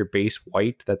Restore if you're base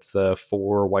white. That's the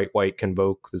 4 white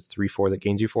Convoke. That's 3/4 that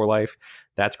gains you 4 life.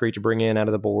 That's great to bring in out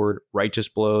of the board. Righteous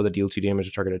Blow, that deal 2 damage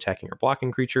to target attacking or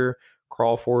blocking creature.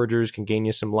 Crawl Foragers can gain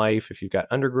you some life if you've got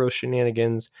Undergrowth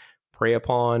shenanigans. Prey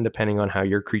Upon, depending on how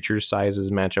your creature's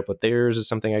sizes match up with theirs, is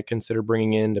something I consider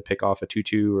bringing in to pick off a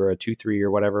 2/2 or a 2/3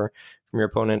 or whatever from your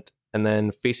opponent. And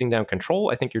then facing down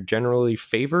control, I think you're generally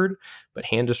favored, but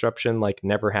hand disruption like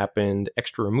never happened,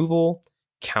 extra removal,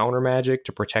 counter magic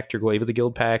to protect your Glaive of the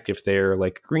Guild pack if they're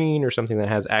like green or something that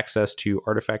has access to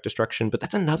artifact destruction. But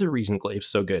that's another reason Glaive's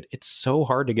so good. It's so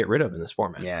hard to get rid of in this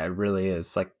format. Yeah, it really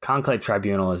is. Like Conclave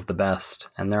Tribunal is the best,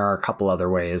 and there are a couple other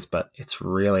ways, but it's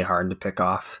really hard to pick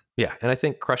off. Yeah, and I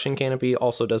think Crushing Canopy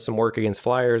also does some work against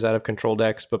flyers out of control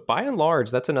decks, but by and large,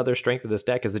 that's another strength of this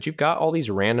deck is that you've got all these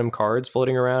random cards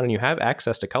floating around and you have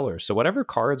access to colors. So whatever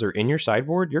cards are in your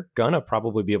sideboard, you're gonna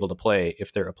probably be able to play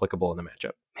if they're applicable in the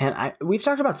matchup. Man, we've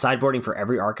talked about sideboarding for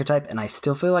every archetype, and I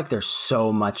still feel like there's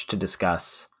so much to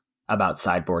discuss about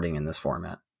sideboarding in this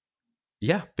format.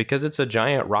 Yeah, because it's a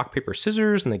giant rock, paper,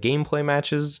 scissors, and the gameplay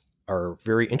matches are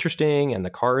very interesting, and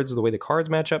the way the cards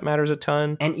match up matters a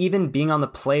ton. And even being on the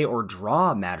play or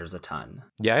draw matters a ton.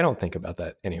 Yeah, I don't think about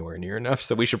that anywhere near enough,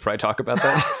 so we should probably talk about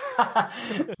that.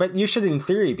 But you should, in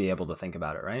theory, be able to think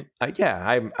about it, right?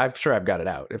 Yeah, I'm sure I've got it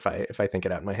out if I think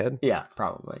it out in my head. Yeah,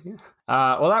 probably.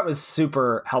 Well, that was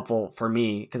super helpful for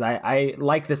me because I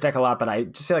like this deck a lot, but I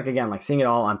just feel like, again, like seeing it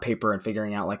all on paper and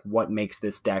figuring out like what makes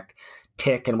this deck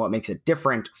tick and what makes it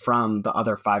different from the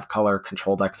other 5-color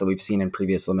control decks that we've seen in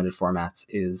previous limited formats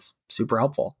is super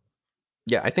helpful.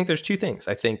 Yeah, I think there's two things.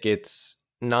 I think it's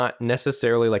not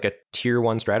necessarily like a tier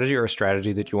 1 strategy or a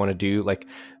strategy that you want to do. Like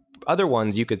other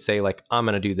ones, you could say like, I'm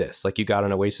going to do this. Like you got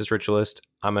an Oasis Ritualist,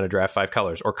 I'm going to draft 5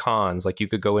 colors. Or cons, like you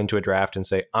could go into a draft and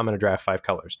say, I'm going to draft 5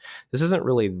 colors. This isn't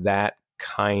really that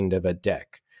kind of a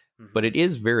deck, but it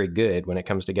is very good when it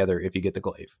comes together if you get the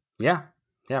Glaive.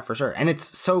 Yeah, for sure. And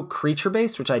it's so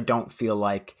creature-based, which I don't feel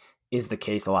like is the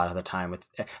case a lot of the time.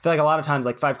 I feel like a lot of times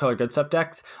like 5-color good stuff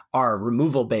decks are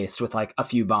removal-based with like a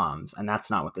few bombs, and that's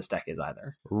not what this deck is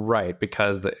either. Right,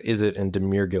 because the Izzet and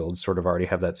Dimir guilds sort of already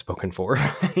have that spoken for.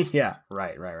 Yeah,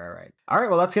 right. All right,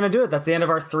 well, that's going to do it. That's the end of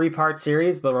our 3-part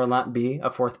series. There will not be a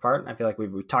 4th part. I feel like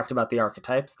we talked about the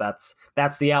archetypes. That's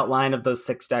the outline of those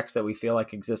 6 decks that we feel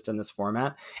like exist in this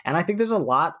format. And I think there's a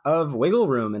lot of wiggle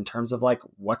room in terms of like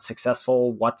what's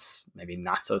successful, what's maybe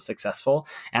not so successful.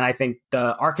 And I think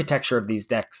the architecture of these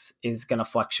decks is going to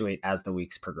fluctuate as the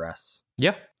weeks progress.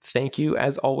 Yeah. Thank you,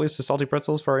 as always, to Salty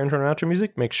Pretzels for our intro and outro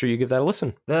music. Make sure you give that a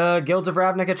listen. The Guilds of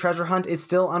Ravnica treasure hunt is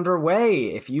still underway.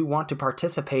 If you want to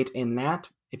participate in that,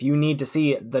 if you need to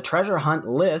see the treasure hunt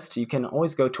list, you can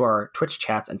always go to our Twitch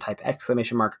chats and type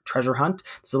 !treasure hunt.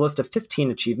 It's a list of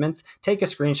 15 achievements. Take a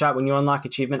screenshot when you unlock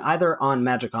achievement, either on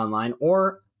Magic Online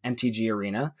or MTG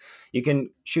Arena. You can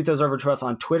shoot those over to us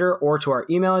on Twitter or to our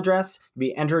email address. You'll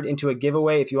be entered into a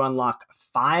giveaway if you unlock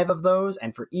 5 of those.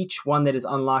 And for each one that is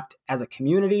unlocked as a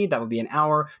community, that will be an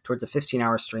hour towards a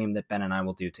 15-hour stream that Ben and I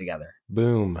will do together.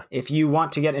 Boom. If you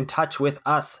want to get in touch with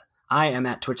us, I am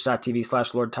at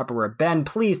twitch.tv/Lord Tupperware. Ben,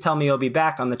 please tell me you'll be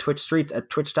back on the Twitch streets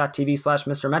at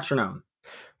twitch.tv/Mr. Metronome.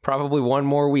 Probably one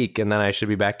more week, and then I should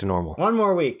be back to normal. One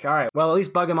more week. All right. Well, at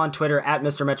least bug him on Twitter at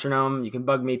Mr. Metronome. You can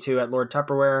bug me too at Lord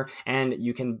Tupperware, and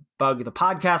you can bug the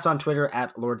podcast on Twitter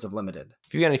at Lords of Limited.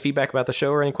 If you've got any feedback about the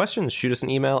show or any questions, shoot us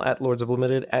an email at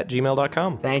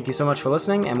lordsoflimited@gmail.com. Thank you so much for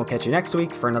listening, and we'll catch you next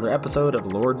week for another episode of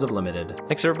Lords of Limited.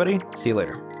 Thanks, everybody. See you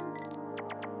later.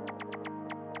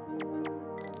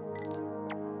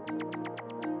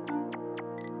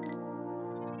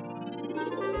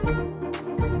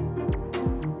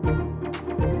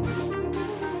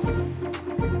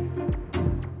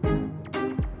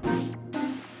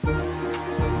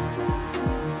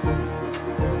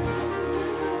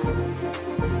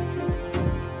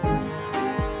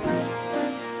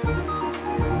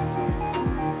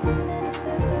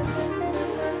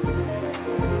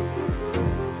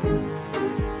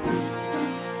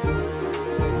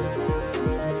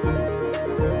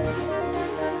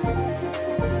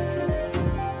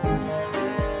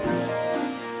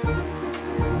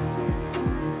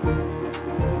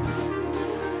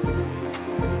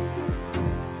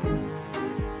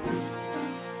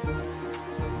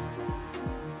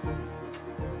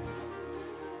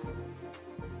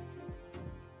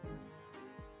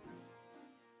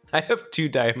 I have 2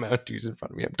 Diet Mountain Dews in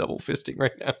front of me. I'm double fisting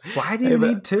right now. Why do you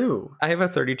need 2? I have a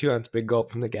 32-ounce Big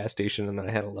Gulp from the gas station, and then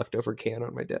I had a leftover can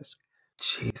on my desk.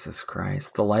 Jesus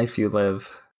Christ, the life you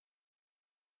live.